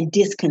and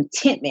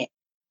discontentment.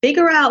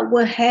 Figure out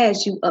what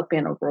has you up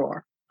in a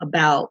roar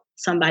about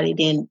somebody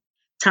then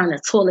turn the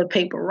toilet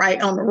paper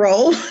right on the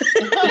roll.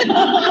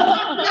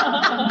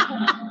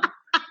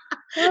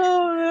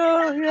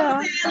 Oh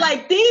yeah.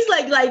 Like things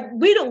like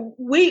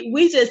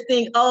we just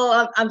think,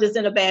 oh, I'm just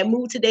in a bad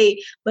mood today.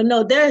 But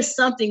no, there is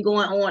something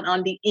going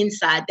on the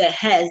inside that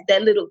has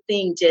that little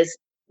thing just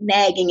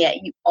nagging at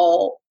you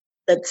all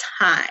the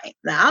time.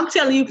 Now I'm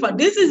telling you,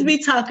 this is me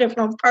talking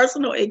from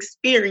personal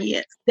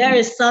experience. There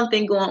is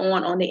something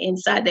going on the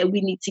inside that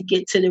we need to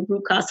get to the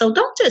root cause. So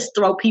don't just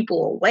throw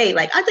people away.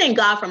 Like, I thank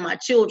God for my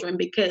children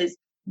because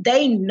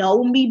they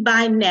know me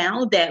by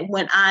now, that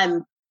when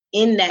I'm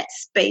in that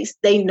space,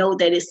 they know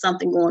that it's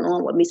something going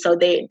on with me. So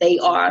they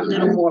are a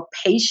little more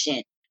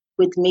patient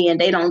with me, and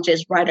they don't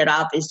just write it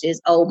off as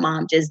just, oh,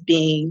 mom just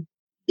being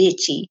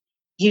bitchy.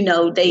 You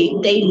know, they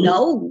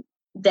know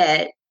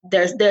that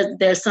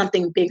there's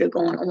something bigger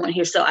going on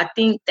here. So I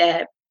think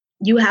that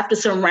you have to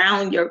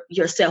surround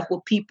yourself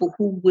with people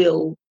who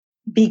will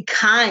be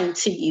kind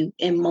to you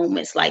in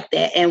moments like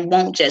that and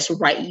won't just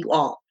write you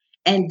off.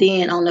 And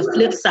then on the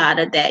flip side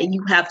of that,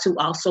 you have to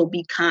also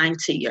be kind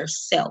to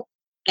yourself.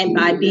 And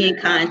by being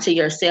kind to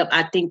yourself,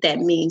 I think that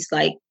means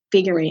like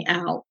figuring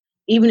out,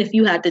 even if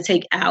you have to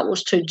take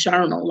hours to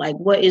journal, like,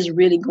 what is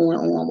really going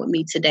on with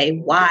me today?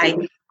 Why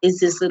is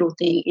this little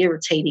thing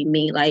irritating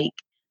me? Like,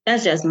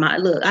 that's just my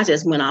look. I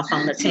just went off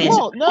on a tangent.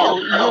 Well, no,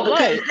 you're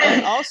right.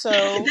 And also,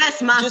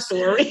 that's my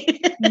story.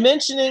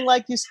 Mentioning,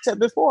 like you said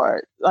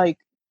before, like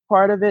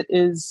part of it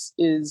is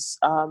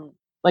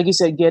like you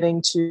said,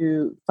 getting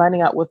to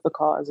finding out what the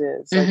cause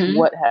is, like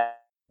what had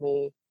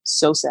me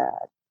so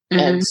sad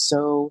and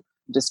so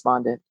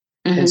despondent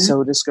and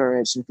so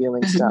discouraged and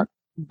feeling stuck.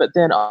 But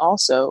then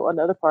also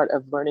another part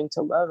of learning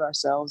to love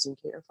ourselves and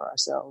care for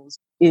ourselves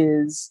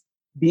is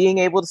being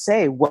able to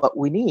say what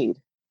we need,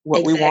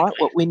 what we want,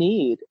 what we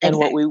need, and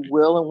what we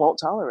will and won't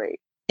tolerate,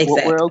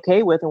 what we're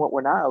okay with and what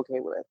we're not okay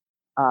with.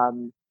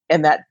 And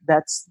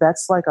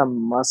that's like a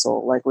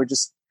muscle. Like we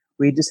just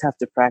have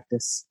to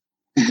practice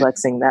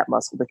flexing that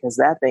muscle, because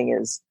that thing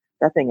is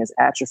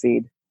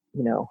atrophied,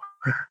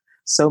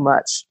 so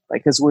much.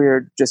 Like, cause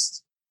we're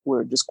just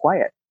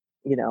quiet.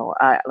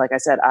 Like I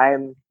said,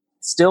 I'm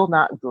still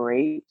not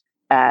great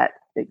at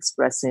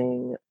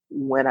expressing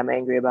when I'm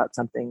angry about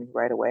something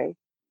right away.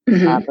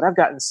 But I've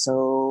gotten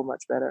so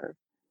much better.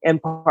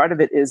 And part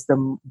of it is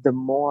the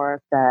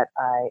more that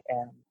I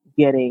am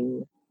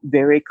getting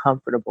very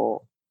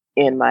comfortable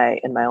in my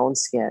own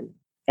skin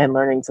and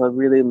learning to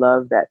really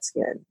love that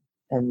skin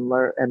and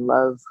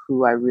love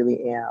who I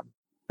really am.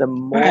 The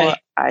more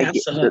I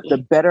get,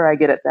 the better I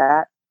get at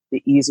that,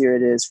 the easier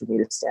it is for me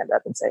to stand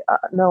up and say,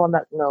 no, I'm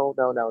not. No,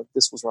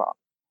 this was wrong.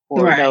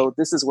 Or no,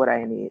 this is what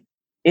I need.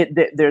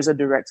 There's a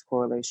direct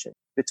correlation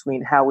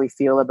between how we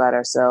feel about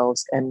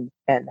ourselves and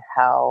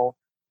how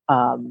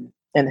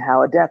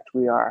adept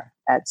we are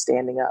at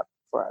standing up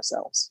for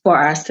ourselves.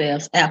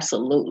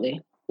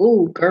 Absolutely.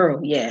 Ooh,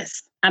 girl,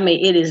 yes. I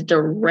mean, it is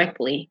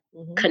directly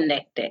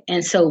connected.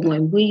 And so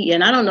when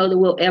and I don't know that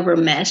we'll ever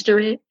master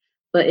it,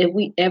 but if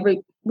we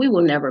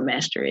will never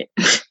master it.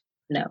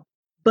 No.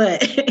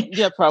 But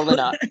yeah, probably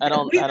not. I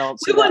don't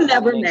we will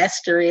never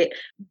master it.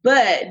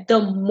 But the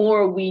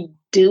more we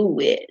do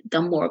it,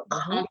 the more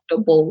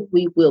comfortable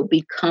we will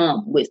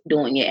become with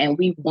doing it. And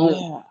we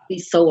won't be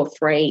so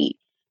afraid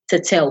to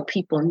tell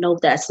people, no,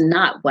 that's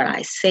not what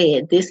I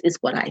said. This is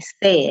what I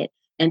said.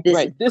 And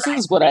this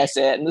is what I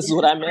said. And this is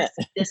what I meant.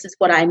 This is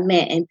what I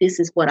meant. And this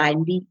is what I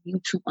need you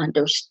to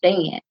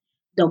understand.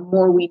 The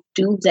more we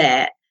do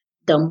that,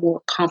 the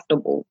more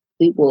comfortable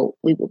we will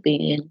be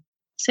in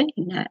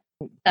saying that.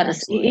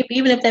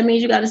 Even if that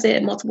means you got to say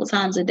it multiple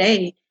times a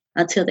day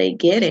until they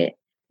get it,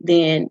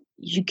 then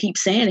you keep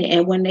saying it.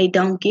 And when they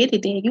don't get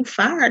it, then you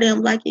fire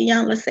them, like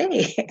Iyanla said.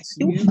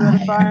 You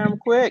gotta fire them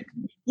quick.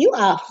 You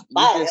are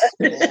fired.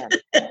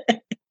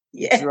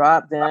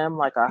 Drop them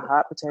like a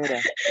hot potato.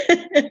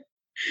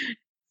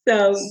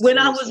 So when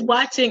I was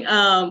watching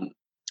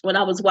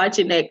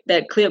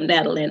that clip,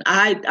 Natalie,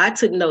 I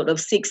took note of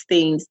 6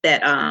 things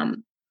that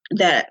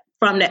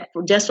from that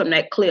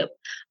clip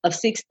of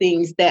 6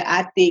 things that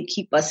I think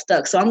keep us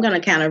stuck. So I'm going to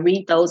kind of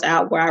read those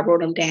out where I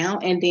wrote them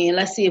down, and then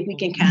let's see if we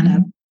can kind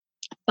of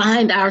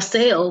find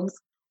ourselves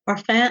or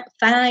find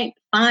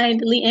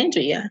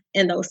Leandria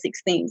in those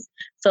 6 things.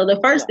 So the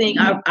first thing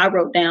I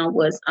wrote down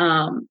was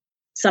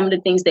some of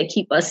the things that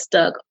keep us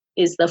stuck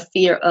is the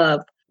fear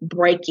of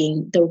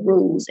breaking the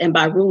rules. And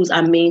by rules,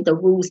 I mean the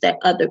rules that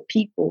other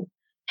people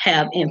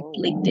have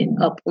inflicted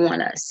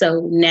upon us.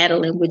 So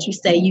Natalie, would you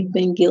say you've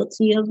been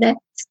guilty of that?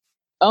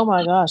 Oh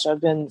my gosh,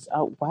 I've been,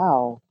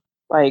 wow.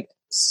 Like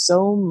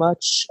so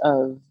much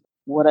of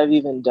what I've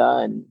even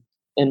done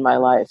in my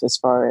life as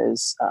far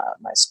as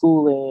my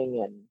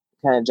schooling and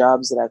kind of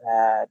jobs that I've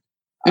had,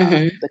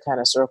 the kind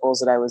of circles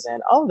that I was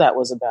in, all of that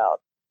was about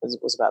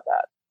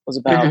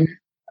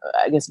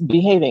I guess,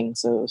 behaving,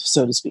 so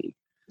to speak.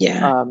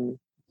 Yeah.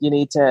 You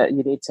need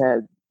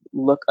to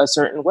look a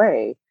certain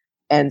way.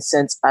 And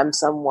since I'm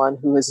someone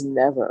who has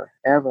never,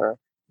 ever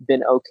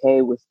been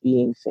okay with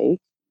being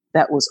fake,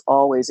 that was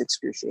always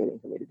excruciating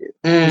for me to do.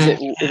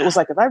 It was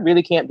like, if I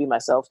really can't be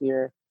myself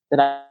here, then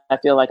I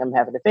feel like I'm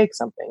having to fake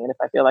something. And if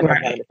I feel like I'm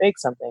having to fake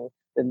something,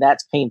 then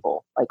that's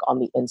painful, like on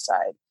the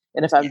inside.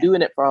 And if I'm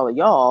doing it for all of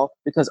y'all,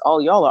 because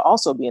all y'all are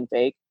also being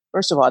fake,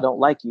 first of all, I don't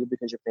like you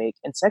because you're fake.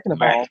 And second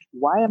of all,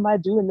 why am I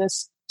doing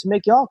this to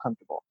make y'all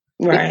comfortable?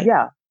 Right.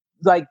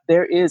 Like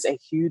there is a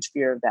huge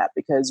fear of that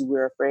because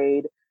we're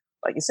afraid,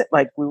 like you said,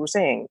 like we were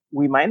saying,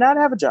 we might not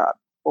have a job,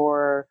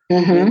 or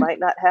we might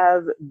not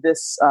have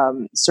this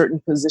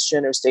certain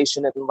position or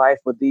station in life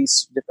with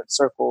these different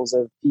circles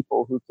of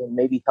people who can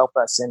maybe help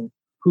us and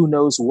who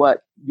knows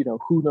what,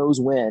 who knows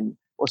when,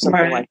 or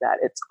something like that.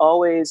 It's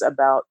always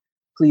about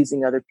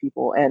pleasing other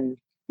people. And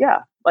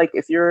like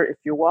if you're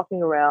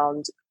walking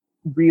around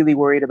really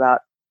worried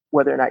about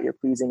whether or not you're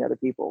pleasing other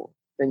people,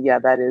 then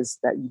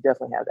that you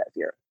definitely have that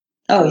fear.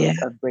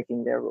 Of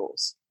breaking their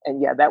rules.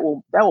 And that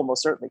will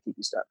most certainly keep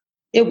you stuck.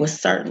 It was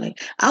certainly.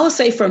 I would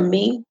say for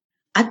me,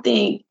 I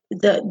think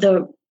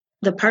the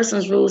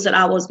person's rules that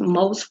I was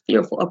most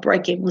fearful of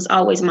breaking was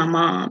always my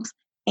mom's.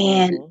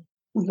 And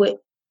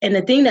and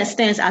the thing that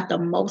stands out the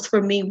most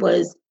for me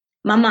was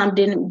my mom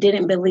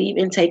didn't believe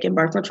in taking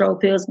birth control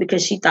pills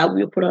because she thought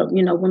we were put on,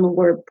 women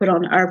were put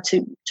on the earth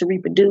to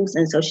reproduce.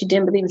 And so she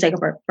didn't believe in taking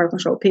birth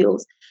control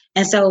pills.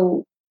 And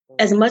so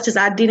as much as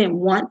I didn't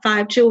want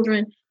 5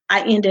 children,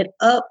 I ended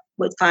up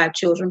with 5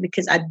 children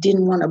because I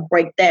didn't want to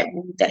break that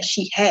rule that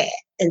she had.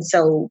 And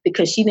so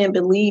because she didn't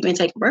believe in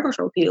taking birth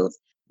control pills,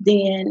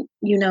 then,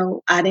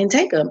 I didn't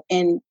take them.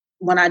 And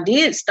when I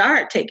did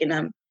start taking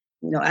them,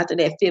 after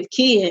that 5th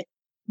kid,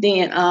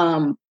 then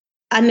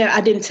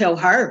I didn't tell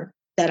her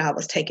that I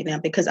was taking them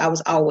because I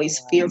was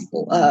always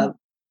fearful of,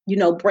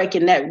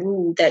 breaking that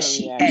rule that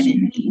she had.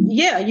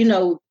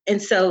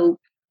 And so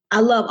I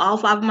love all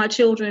 5 of my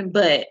children,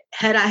 but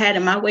had I had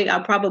it my way, I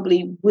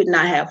probably would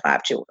not have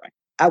 5 children.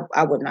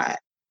 I would not,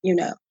 you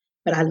know.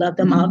 But I love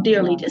them all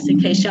dearly. Just in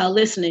case y'all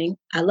listening,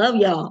 I love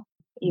y'all.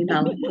 You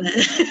know.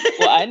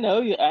 Well, I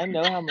know you. I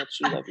know how much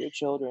you love your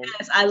children.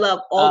 Yes, I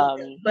love all of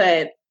them.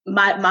 But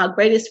my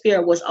greatest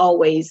fear was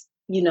always,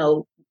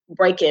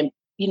 breaking,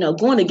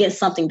 going against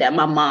something that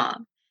my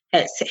mom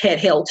had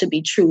held to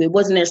be true. It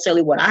wasn't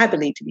necessarily what I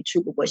believed to be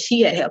true, but what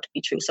she had held to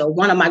be true. So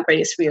one of my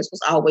greatest fears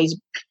was always,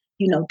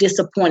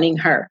 disappointing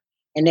her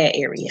in that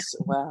area.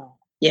 Wow.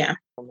 Yeah.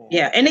 Oh,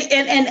 yeah. And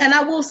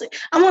I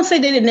won't say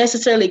that it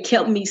necessarily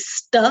kept me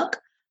stuck,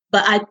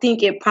 but I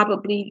think it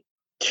probably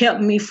kept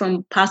me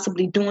from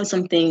possibly doing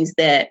some things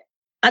that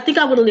I think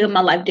I would have lived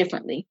my life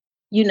differently,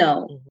 if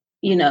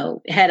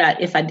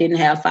I didn't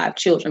have 5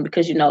 children,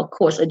 because, of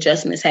course,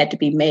 adjustments had to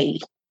be made.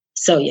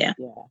 So, yeah.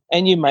 Yeah.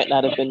 And you might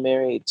not have been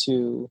married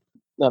to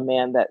a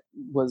man that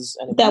was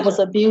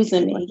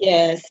abusing me.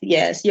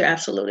 Yes, you're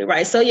absolutely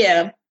right. So,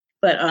 yeah.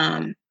 But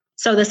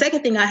so the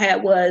second thing I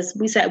had was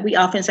we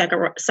often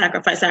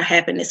sacrifice our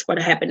happiness for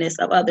the happiness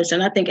of others,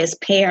 and I think as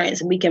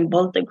parents we can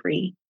both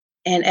agree.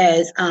 And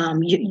as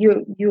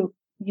you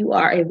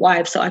are a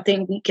wife, so I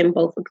think we can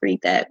both agree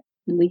that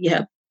we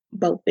have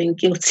both been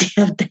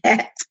guilty of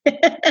that.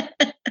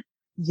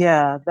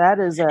 Yeah, that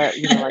is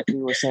like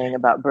we were saying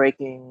about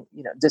breaking,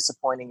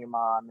 disappointing your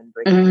mom and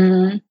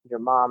breaking your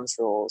mom's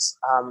rules.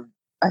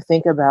 I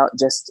think about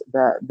just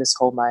this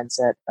whole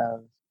mindset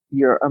of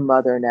you're a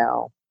mother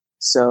now,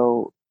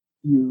 so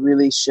you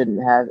really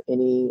shouldn't have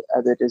any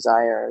other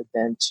desire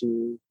than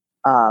to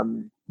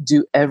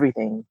do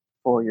everything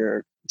for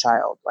your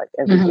child. Like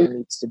everything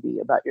needs to be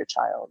about your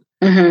child.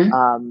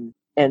 And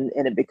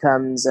it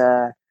becomes,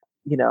 I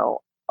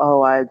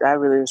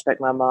really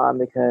respect my mom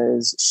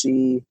because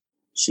she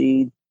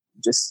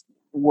just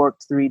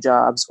worked 3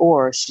 jobs,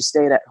 or she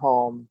stayed at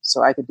home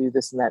so I could do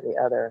this and that and the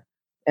other.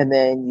 And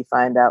then you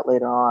find out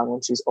later on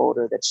when she's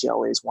older that she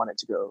always wanted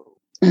to go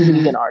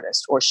be an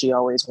artist, or she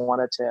always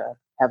wanted to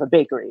have a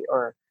bakery,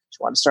 or she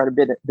wanted to start a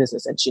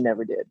business, and she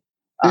never did.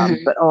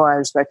 But I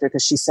respect her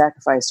because she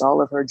sacrificed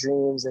all of her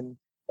dreams and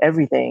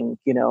everything,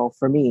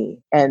 for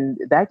me. And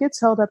that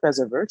gets held up as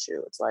a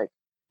virtue. It's like,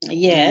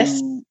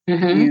 yes,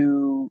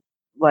 you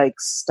like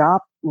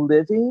stop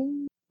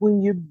living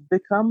when you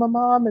become a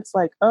mom. It's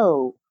like,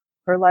 oh,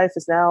 her life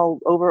is now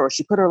over, or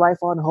she put her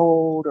life on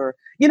hold, or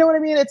you know what I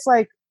mean? It's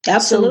like,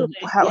 absolutely.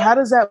 So how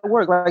does that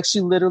work? Like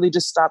she literally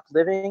just stopped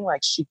living.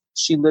 Like she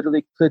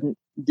literally couldn't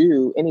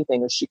do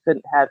anything, or she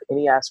couldn't have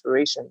any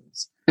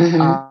aspirations.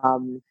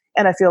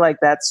 And I feel like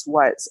that's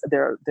why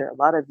there are a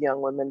lot of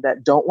young women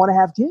that don't want to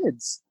have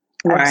kids.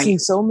 Right. I've seen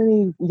so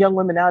many young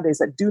women nowadays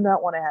that do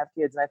not want to have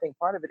kids, and I think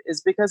part of it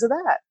is because of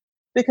that.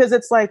 Because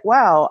it's like,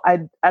 wow,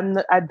 I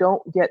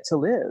don't get to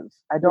live.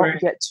 I don't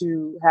get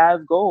to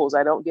have goals.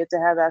 I don't get to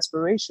have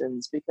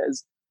aspirations,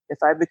 because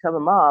if I become a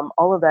mom,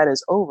 all of that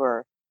is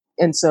over.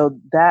 And so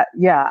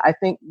I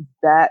think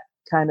that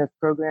kind of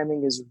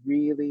programming is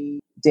really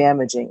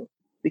damaging,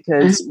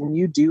 because when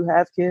you do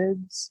have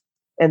kids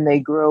and they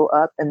grow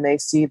up and they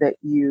see that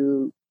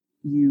you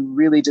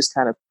really just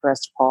kind of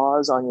pressed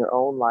pause on your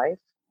own life,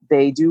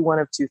 they do one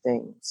of 2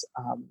 things.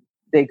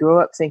 They grow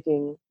up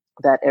thinking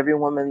that every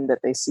woman that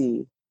they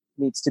see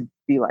needs to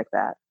be like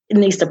that. It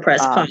needs to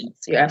press pause.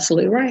 You're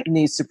absolutely right.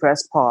 Needs to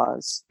press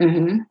pause.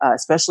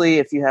 Especially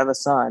if you have a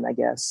son, I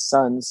guess.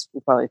 Sons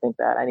will probably think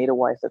that. I need a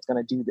wife that's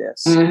going to do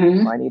this.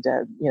 Or I need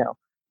to,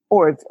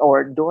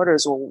 or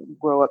daughters will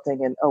grow up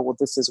thinking, oh, well,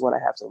 this is what I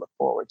have to look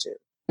forward to.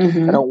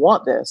 I don't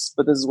want this,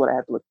 but this is what I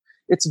have to look.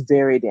 It's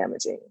very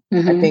damaging.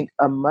 I think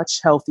a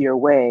much healthier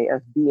way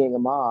of being a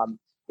mom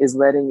is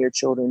letting your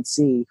children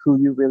see who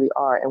you really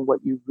are and what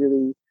you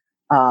really,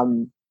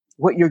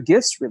 what your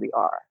gifts really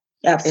are.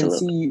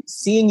 Absolutely. And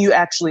seeing you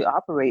actually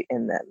operate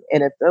in them.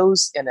 And if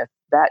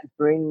that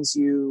brings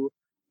you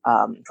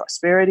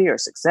prosperity or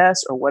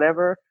success or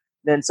whatever,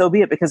 then so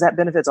be it, because that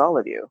benefits all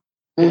of you.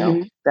 You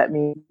know, that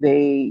means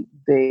they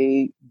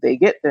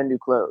get their new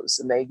clothes,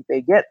 and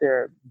they get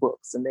their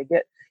books, and they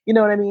get, you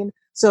know what I mean?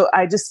 So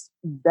I just,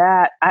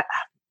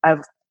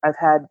 I've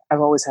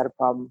always had a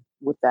problem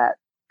with that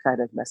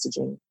kind of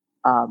messaging.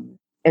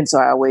 And so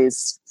I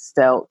always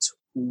felt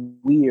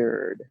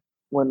weird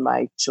when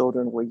my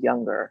children were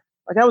younger.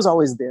 Like I was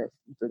always there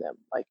for them.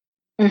 Like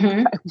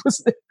I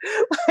was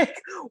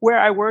like where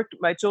I worked,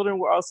 my children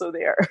were also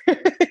there,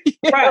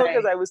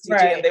 because I was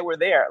teaching and they were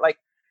there. Like,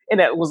 and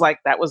it was like,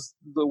 that was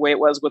the way it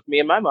was with me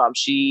and my mom.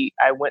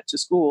 I went to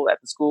school at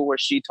the school where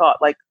she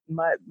taught. Like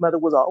my mother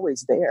was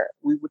always there.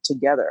 We were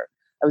together.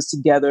 I was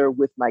together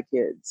with my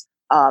kids.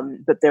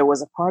 But there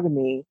was a part of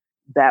me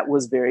that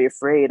was very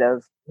afraid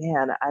of,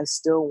 man, I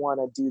still want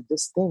to do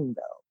this thing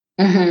though.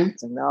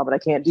 So no, but I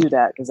can't do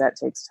that because that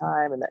takes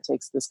time and that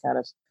takes this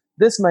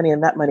money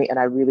and that money. And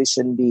I really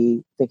shouldn't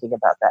be thinking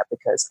about that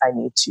because I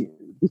need to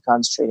be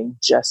concentrating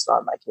just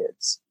on my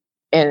kids.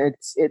 And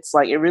it's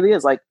like, it really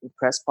is like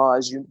press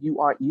pause. You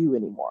aren't you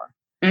anymore.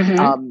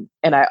 And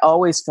I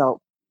always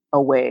felt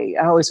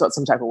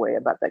some type of way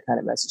about that kind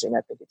of messaging.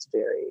 I think it's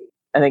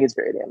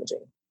very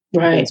damaging.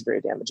 Right. It's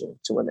very damaging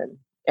to women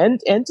and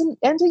to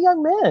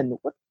young men.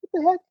 What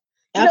the heck?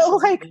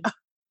 Absolutely. Like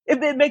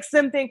if it makes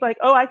them think like,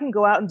 oh, I can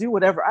go out and do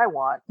whatever I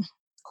want.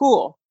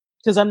 Cool.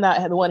 Because I'm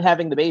not the one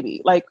having the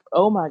baby. Like,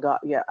 oh my God.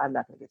 Yeah, I'm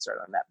not going to get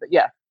started on that. But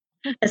yeah.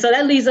 And so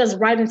that leads us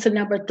right into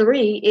number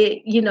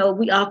 3.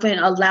 We often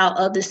allow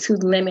others to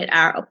limit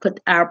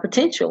our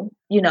potential,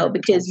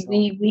 because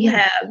we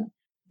have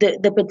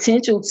the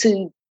potential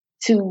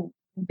to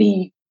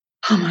be,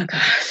 oh my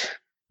gosh,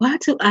 why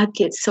do I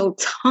get so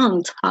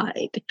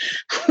tongue-tied?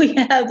 We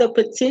have the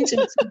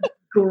potential to be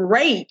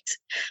great,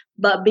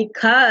 but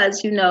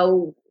because,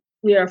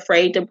 we're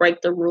afraid to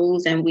break the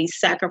rules and we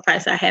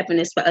sacrifice our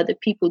happiness for other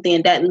people,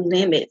 then that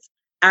limits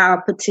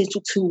our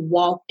potential to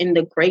walk in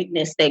the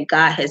greatness that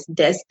God has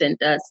destined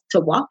us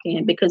to walk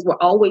in, because we're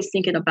always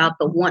thinking about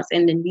the wants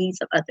and the needs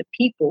of other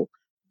people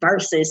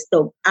versus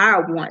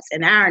our wants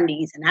and our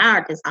needs and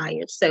our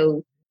desires.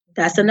 So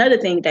that's another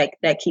thing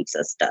that keeps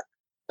us stuck.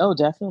 Oh,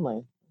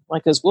 definitely.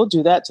 Like, because we'll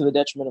do that to the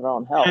detriment of our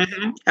own health.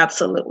 Mm-hmm.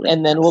 Absolutely.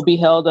 And then we'll be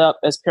held up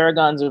as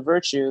paragons of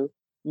virtue.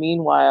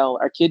 Meanwhile,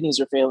 our kidneys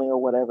are failing or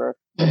whatever.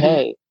 But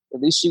hey, at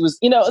least she was,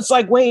 it's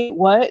like, wait,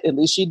 what? At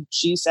least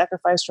she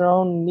sacrificed her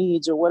own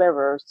needs or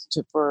whatever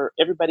for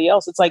everybody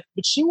else. It's like,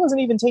 but she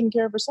wasn't even taking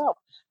care of herself.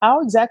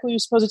 How exactly are you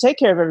supposed to take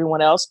care of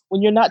everyone else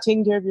when you're not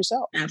taking care of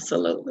yourself?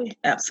 Absolutely.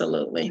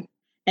 Absolutely.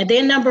 And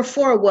then number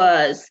 4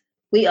 was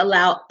we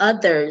allow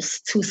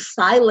others to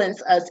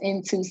silence us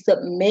into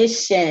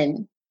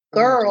submission.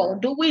 Girl,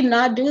 do we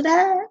not do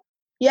that?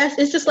 Yes,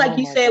 it's just like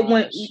you said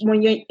when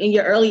you're in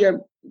your earlier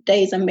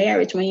days of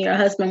marriage, when your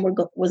husband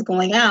was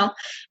going out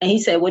and he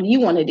said, what do you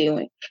want to do?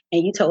 And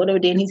you told him,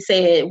 then he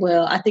said,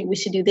 well, I think we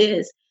should do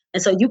this.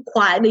 And so you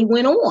quietly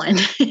went on.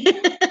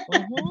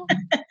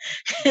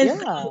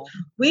 So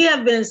we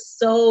have been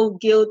so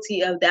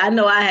guilty of that. I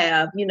know I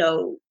have,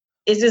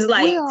 it's just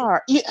like. We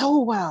are.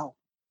 Oh, wow.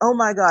 Oh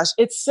my gosh.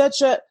 It's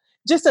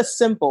just a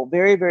simple,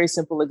 very, very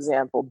simple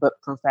example, but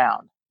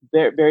profound.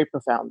 Very, very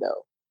profound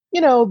though.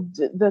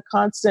 The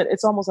constant,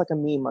 it's almost like a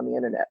meme on the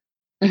internet.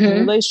 Mm-hmm. The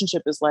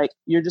relationship is like,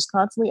 you're just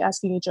constantly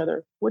asking each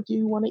other, what do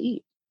you want to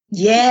eat?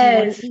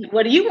 Yes.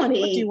 What do you want to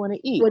eat? What do you want to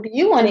eat? What do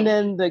you want to eat?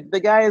 And then the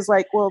guy is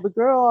like, well, the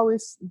girl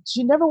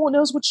she never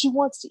knows what she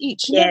wants to eat.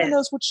 She never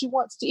knows what she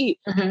wants to eat.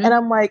 Mm-hmm. And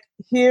I'm like,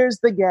 here's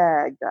the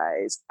gag,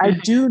 guys. I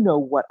do know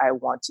what I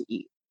want to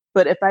eat.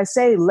 But if I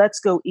say, let's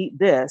go eat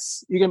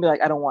this, you're going to be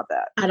like, I don't want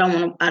that. I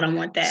don't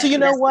want that. So you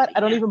know what? I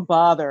don't even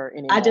bother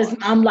anymore.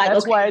 I'm like,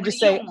 that's why I just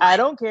say, I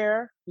don't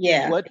care.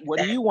 Yeah. What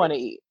do you want to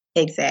eat?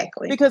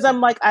 Exactly. Because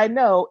I'm like, I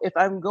know if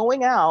I'm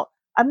going out,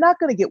 I'm not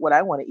going to get what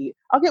I want to eat.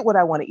 I'll get what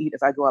I want to eat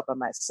if I go out by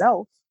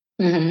myself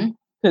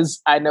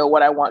because I know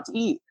what I want to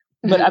eat.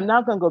 But I'm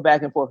not going to go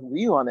back and forth with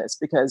you on this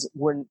because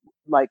we're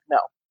like,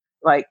 no,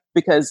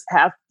 because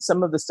half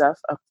some of the stuff,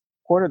 a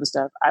quarter of the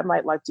stuff I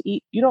might like to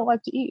eat, you don't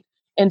like to eat.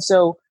 And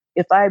so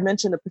if I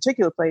mention a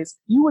particular place,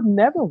 you would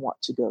never want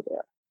to go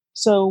there.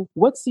 So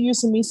what's the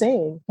use of me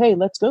saying, hey,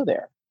 let's go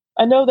there?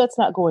 I know that's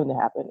not going to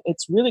happen.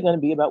 It's really going to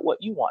be about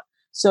what you want.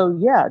 So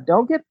yeah,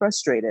 don't get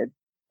frustrated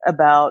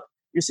about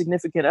your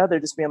significant other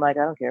just being like,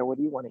 I don't care. What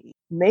do you want to eat?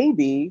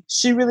 Maybe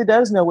she really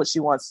does know what she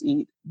wants to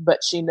eat, but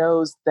she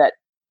knows that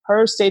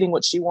her stating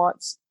what she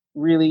wants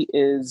really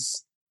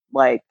is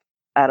like,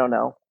 I don't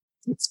know,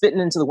 it's spitting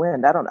into the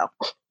wind. I don't know.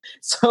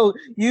 So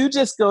you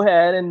just go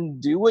ahead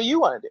and do what you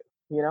want to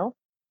do,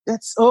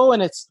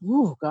 and it's,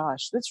 oh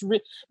gosh,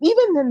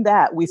 even in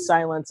that we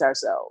silence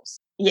ourselves.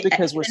 Yeah,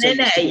 because we're so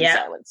used to being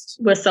silenced.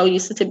 We're so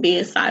used to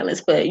being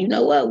silenced, but you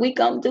know what? We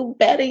gonna do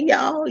better,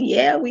 y'all.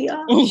 Yeah, we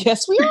are.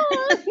 Yes, we are.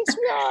 Yes,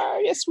 we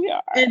are. Yes, we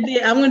are. And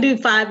then I'm gonna do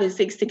 5 and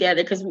 6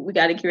 together because we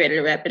got to get ready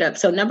to wrap it up.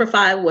 So number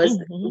 5 was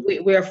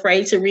we're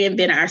afraid to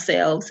reinvent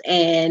ourselves,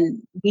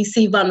 and we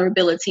see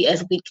vulnerability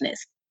as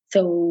weakness.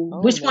 So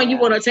which one you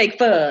want to take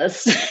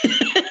first?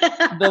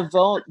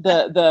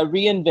 the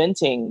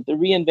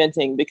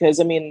reinventing, because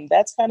I mean,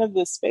 that's kind of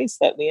the space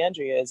that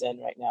Leandria is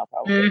in right now,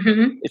 probably.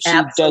 If she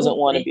doesn't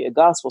want to be a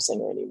gospel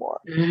singer anymore,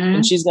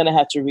 and she's going to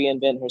have to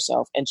reinvent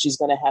herself, and she's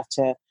going to have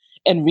to,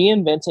 and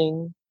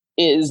reinventing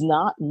is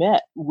not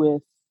met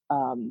with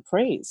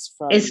praise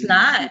from it's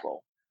not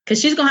people. Because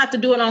she's going to have to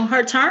do it on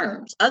her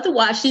terms.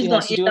 Otherwise, she's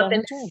going to end up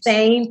in the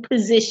same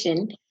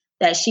position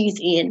that she's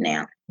in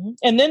now.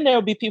 And then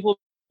there'll be people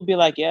be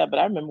like, yeah, but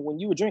I remember when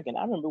you were drinking.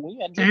 I remember when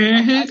you had drinking. I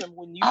remember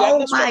when you got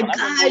this. Oh my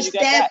gosh,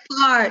 that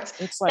part.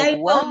 It's like, they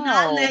will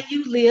not let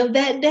you live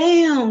that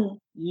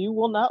down. You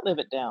will not live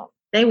it down.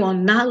 They will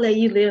not let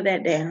you live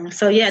that down.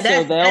 So yeah,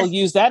 so they'll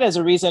use that as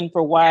a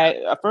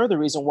further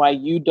reason why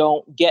you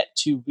don't get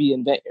to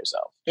reinvent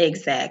yourself.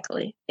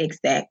 Exactly.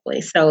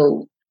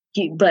 So,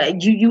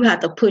 you have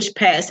to push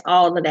past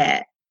all of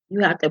that. You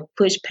have to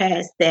push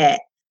past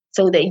that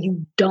so that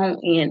you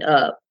don't end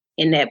up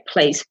in that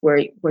place where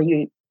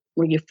you're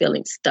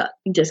feeling stuck.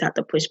 You just have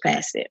to push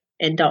past it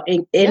and don't.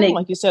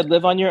 Like you said,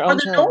 live on your own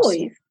terms.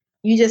 Noise.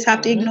 You just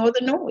have to ignore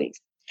the noise.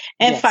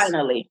 And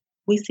finally,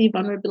 we see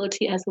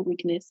vulnerability as a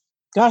weakness.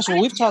 Gosh,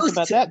 well, we've talked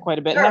about that quite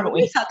a bit, haven't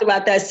we? We've talked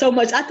about that so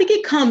much. I think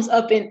it comes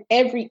up in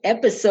every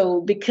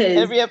episode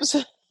because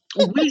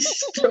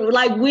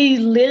we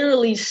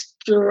literally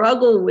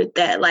struggle with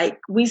that. Like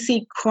we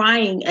see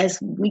crying as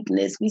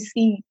weakness. We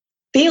see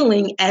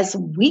feeling as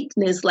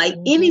weakness. Like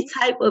any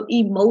type of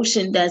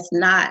emotion that's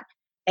not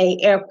a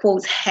air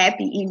quotes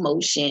happy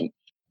emotion,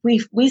 we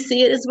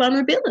see it as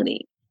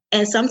vulnerability.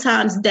 And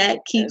sometimes that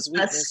keeps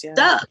us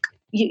stuck.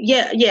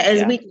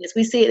 As weakness.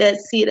 We see it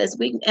as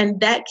weakness. And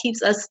that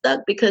keeps us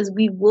stuck because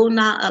we will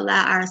not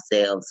allow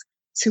ourselves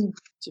to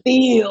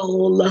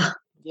feel.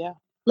 Yeah.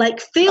 Like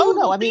feel. Oh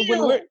no, I mean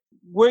when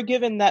we're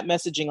given that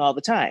messaging all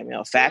the time,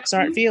 facts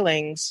aren't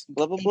feelings,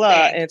 blah blah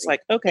blah. And it's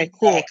like, okay,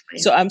 cool.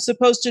 So I'm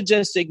supposed to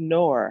just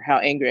ignore how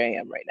angry I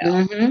am right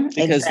now.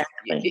 Because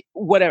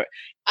whatever.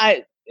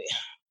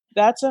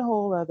 That's a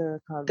whole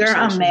other conversation.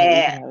 Girl, I'm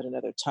mad. We can have it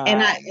another time.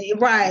 And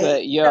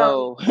but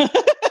yo.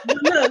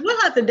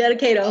 We'll have to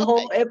dedicate a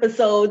whole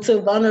episode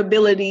to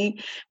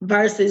vulnerability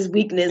versus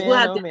weakness.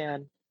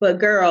 Man. But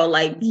girl,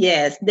 like,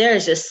 yes,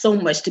 there's just so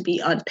much to be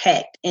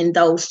unpacked in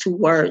those two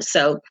words.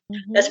 So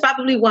that's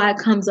probably why it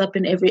comes up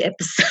in every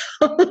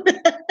episode.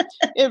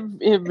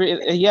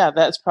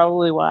 That's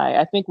probably why.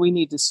 I think we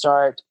need to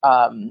start,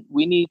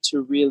 we need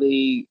to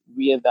really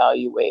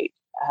reevaluate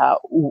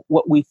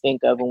what we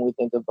think of when we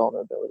think of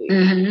vulnerability.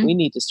 We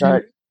need to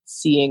start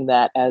seeing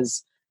that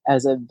as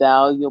a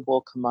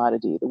valuable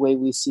commodity, the way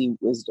we see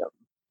wisdom,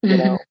 you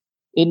know.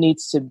 We need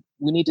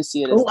to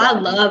see it as I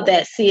love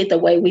that. See it the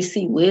way we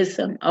see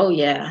wisdom. Oh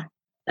yeah.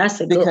 That's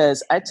a good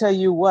because I tell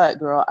you what,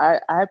 girl,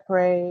 I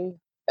pray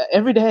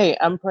every day.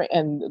 I'm praying,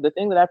 and the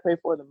thing that I pray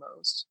for the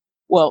most,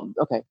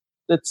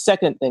 the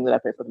second thing that I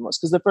pray for the most,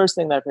 because the first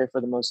thing that I pray for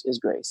the most is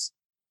grace.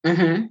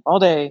 All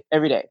day,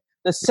 every day.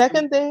 The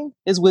second thing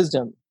is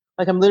wisdom.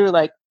 Like I'm literally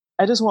like,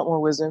 I just want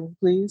more wisdom,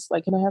 please.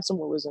 Like, can I have some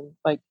more wisdom?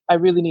 Like, I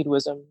really need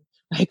wisdom.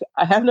 Like,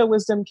 I have no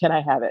wisdom. Can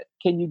I have it?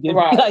 Can you give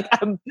me? Like,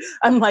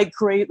 I'm like,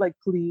 great. Like,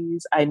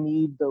 please, I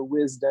need the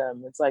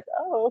wisdom. It's like,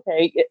 oh,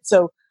 okay.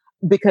 So,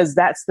 because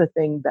that's the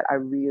thing that I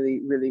really,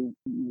 really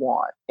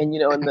want. And,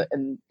 you know,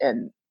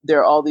 and there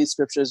are all these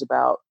scriptures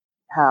about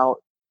how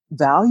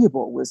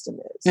valuable wisdom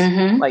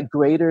is, like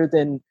greater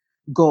than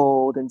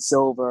gold and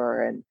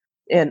silver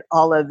and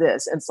all of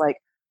this. And it's like,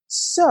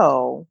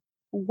 so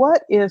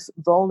what if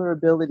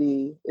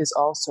vulnerability is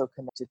also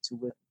connected to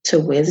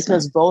wisdom?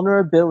 Because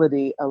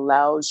vulnerability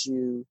allows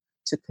you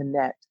to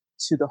connect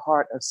to the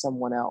heart of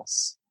someone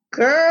else.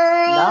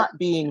 Girl, not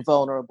being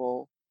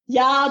vulnerable.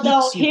 Y'all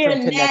don't hear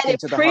Natty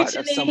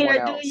preaching in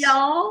here, do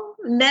y'all?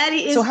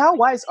 Natty is. So how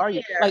wise are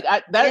you? Like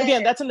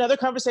again, that's another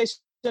conversation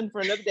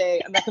for another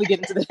day. I'm not going to get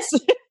into this.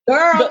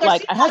 Girl, but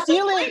like I have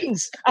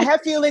feelings. I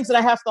have feelings and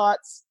I have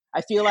thoughts. I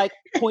feel like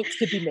points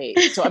could be made.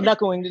 So I'm not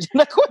going to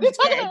talk about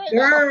it.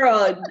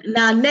 Girl,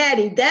 now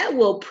Natty, that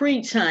will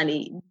preach,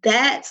 honey.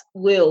 That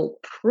will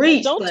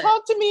preach. Don't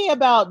talk to me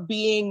about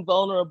being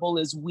vulnerable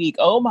is weak.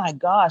 Oh my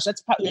gosh.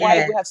 That's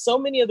why we have so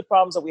many of the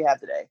problems that we have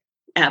today.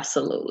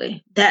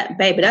 Absolutely. That,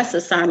 baby, that's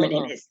a sermon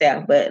in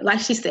itself. But like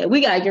she said,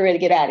 we got to get ready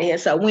to get out of here.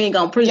 So we ain't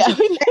going to preach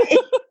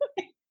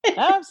it.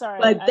 I'm sorry.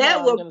 But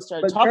that will going to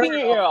start talking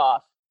your ear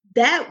off.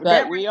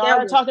 We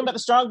are talking about the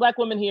strong Black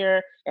woman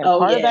here. And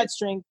part of that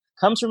strength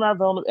comes from our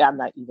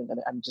vulnerability.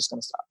 I'm just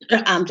going to stop.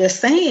 I'm just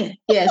saying.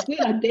 Yes, we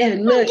are dead.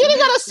 Look, I'm getting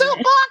on a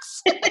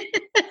soapbox.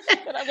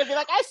 And I'm going to be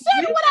like, I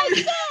said what I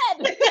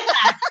said.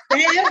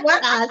 I said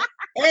what I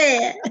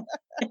said.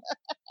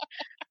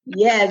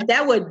 Yes,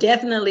 that would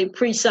definitely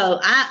preach. So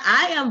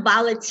I am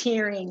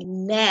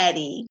volunteering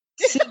Natty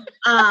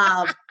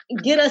to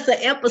get us an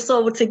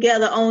episode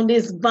together on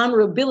this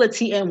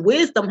vulnerability and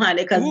wisdom,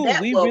 honey. Because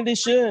really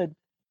should.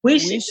 We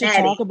should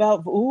talk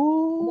about.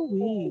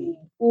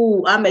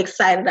 I'm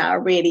excited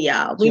already,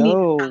 y'all. We need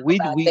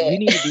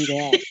to do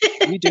that.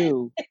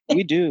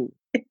 We do.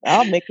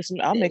 I'll make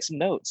some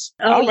notes.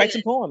 I'll write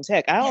some poems.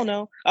 Heck, I don't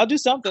know. I'll do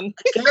something.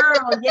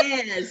 Girl,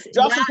 yes.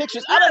 Draw some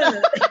pictures. I don't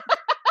know.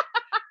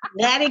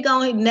 Natty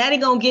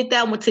gonna get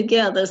that one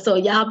together. So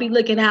y'all be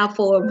looking out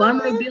for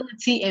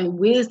vulnerability and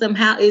wisdom,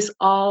 how it's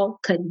all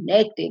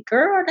connected.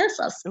 Girl, that's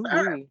a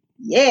start.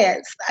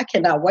 Yes, I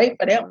cannot wait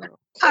for that one.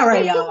 All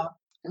right, y'all.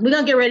 We're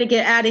gonna get ready to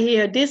get out of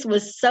here. This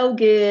was so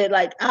good.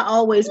 Like I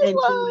always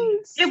enjoy.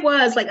 It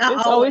was like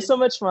it's always so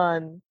much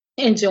fun.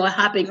 Enjoy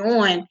hopping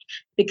on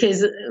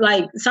because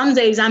like some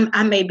days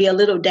I may be a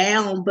little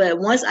down, but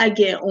once I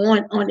get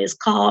on this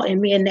call and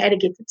me and Natty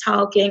get to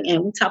talking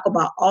and we talk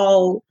about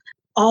all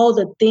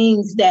the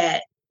things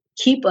that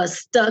keep us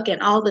stuck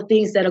and all the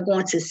things that are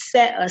going to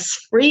set us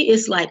free,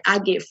 it's like I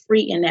get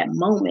free in that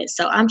moment.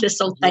 So I'm just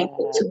so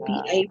thankful to be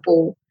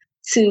able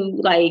to,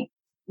 like,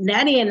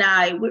 Natty and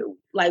I,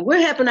 we're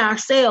helping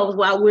ourselves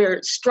while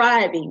we're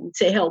striving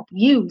to help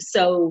you.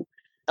 So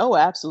oh,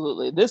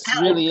 absolutely. This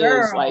really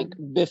is like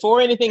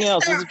before anything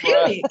else. This is for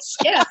us.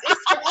 Yes,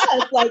 it's for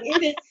us. Like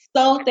it is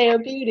so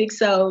therapeutic.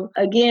 So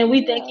again,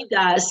 we thank you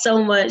guys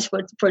so much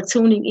for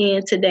tuning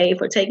in today,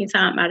 for taking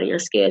time out of your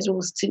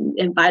schedules to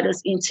invite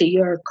us into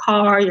your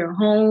car, your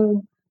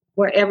home,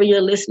 wherever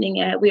you're listening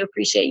at. We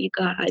appreciate you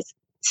guys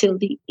till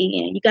the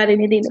end. You got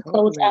anything to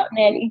close out,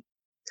 Natty?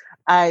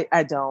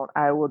 I don't.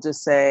 I will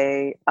just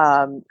say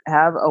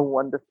have a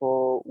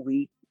wonderful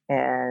week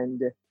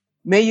And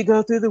may you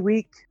go through the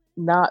week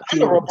not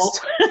feeling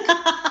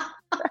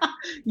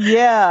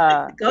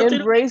yeah,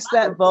 embrace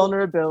that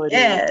vulnerability.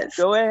 Yes,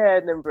 go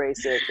ahead and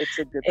embrace it. It's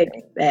a good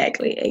thing.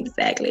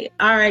 Exactly.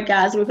 All right,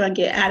 guys, we're gonna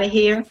get out of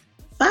here.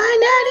 Bye,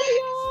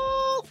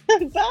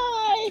 Natty.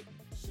 Bye.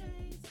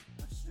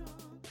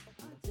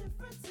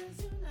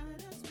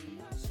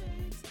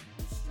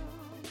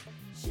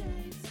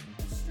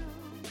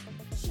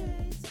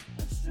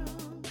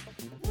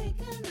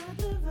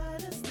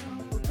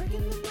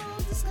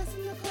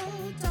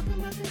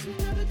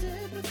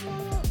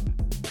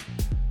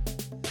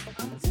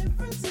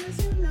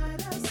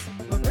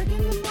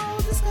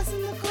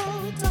 Discussing the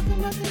code, talking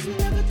about things we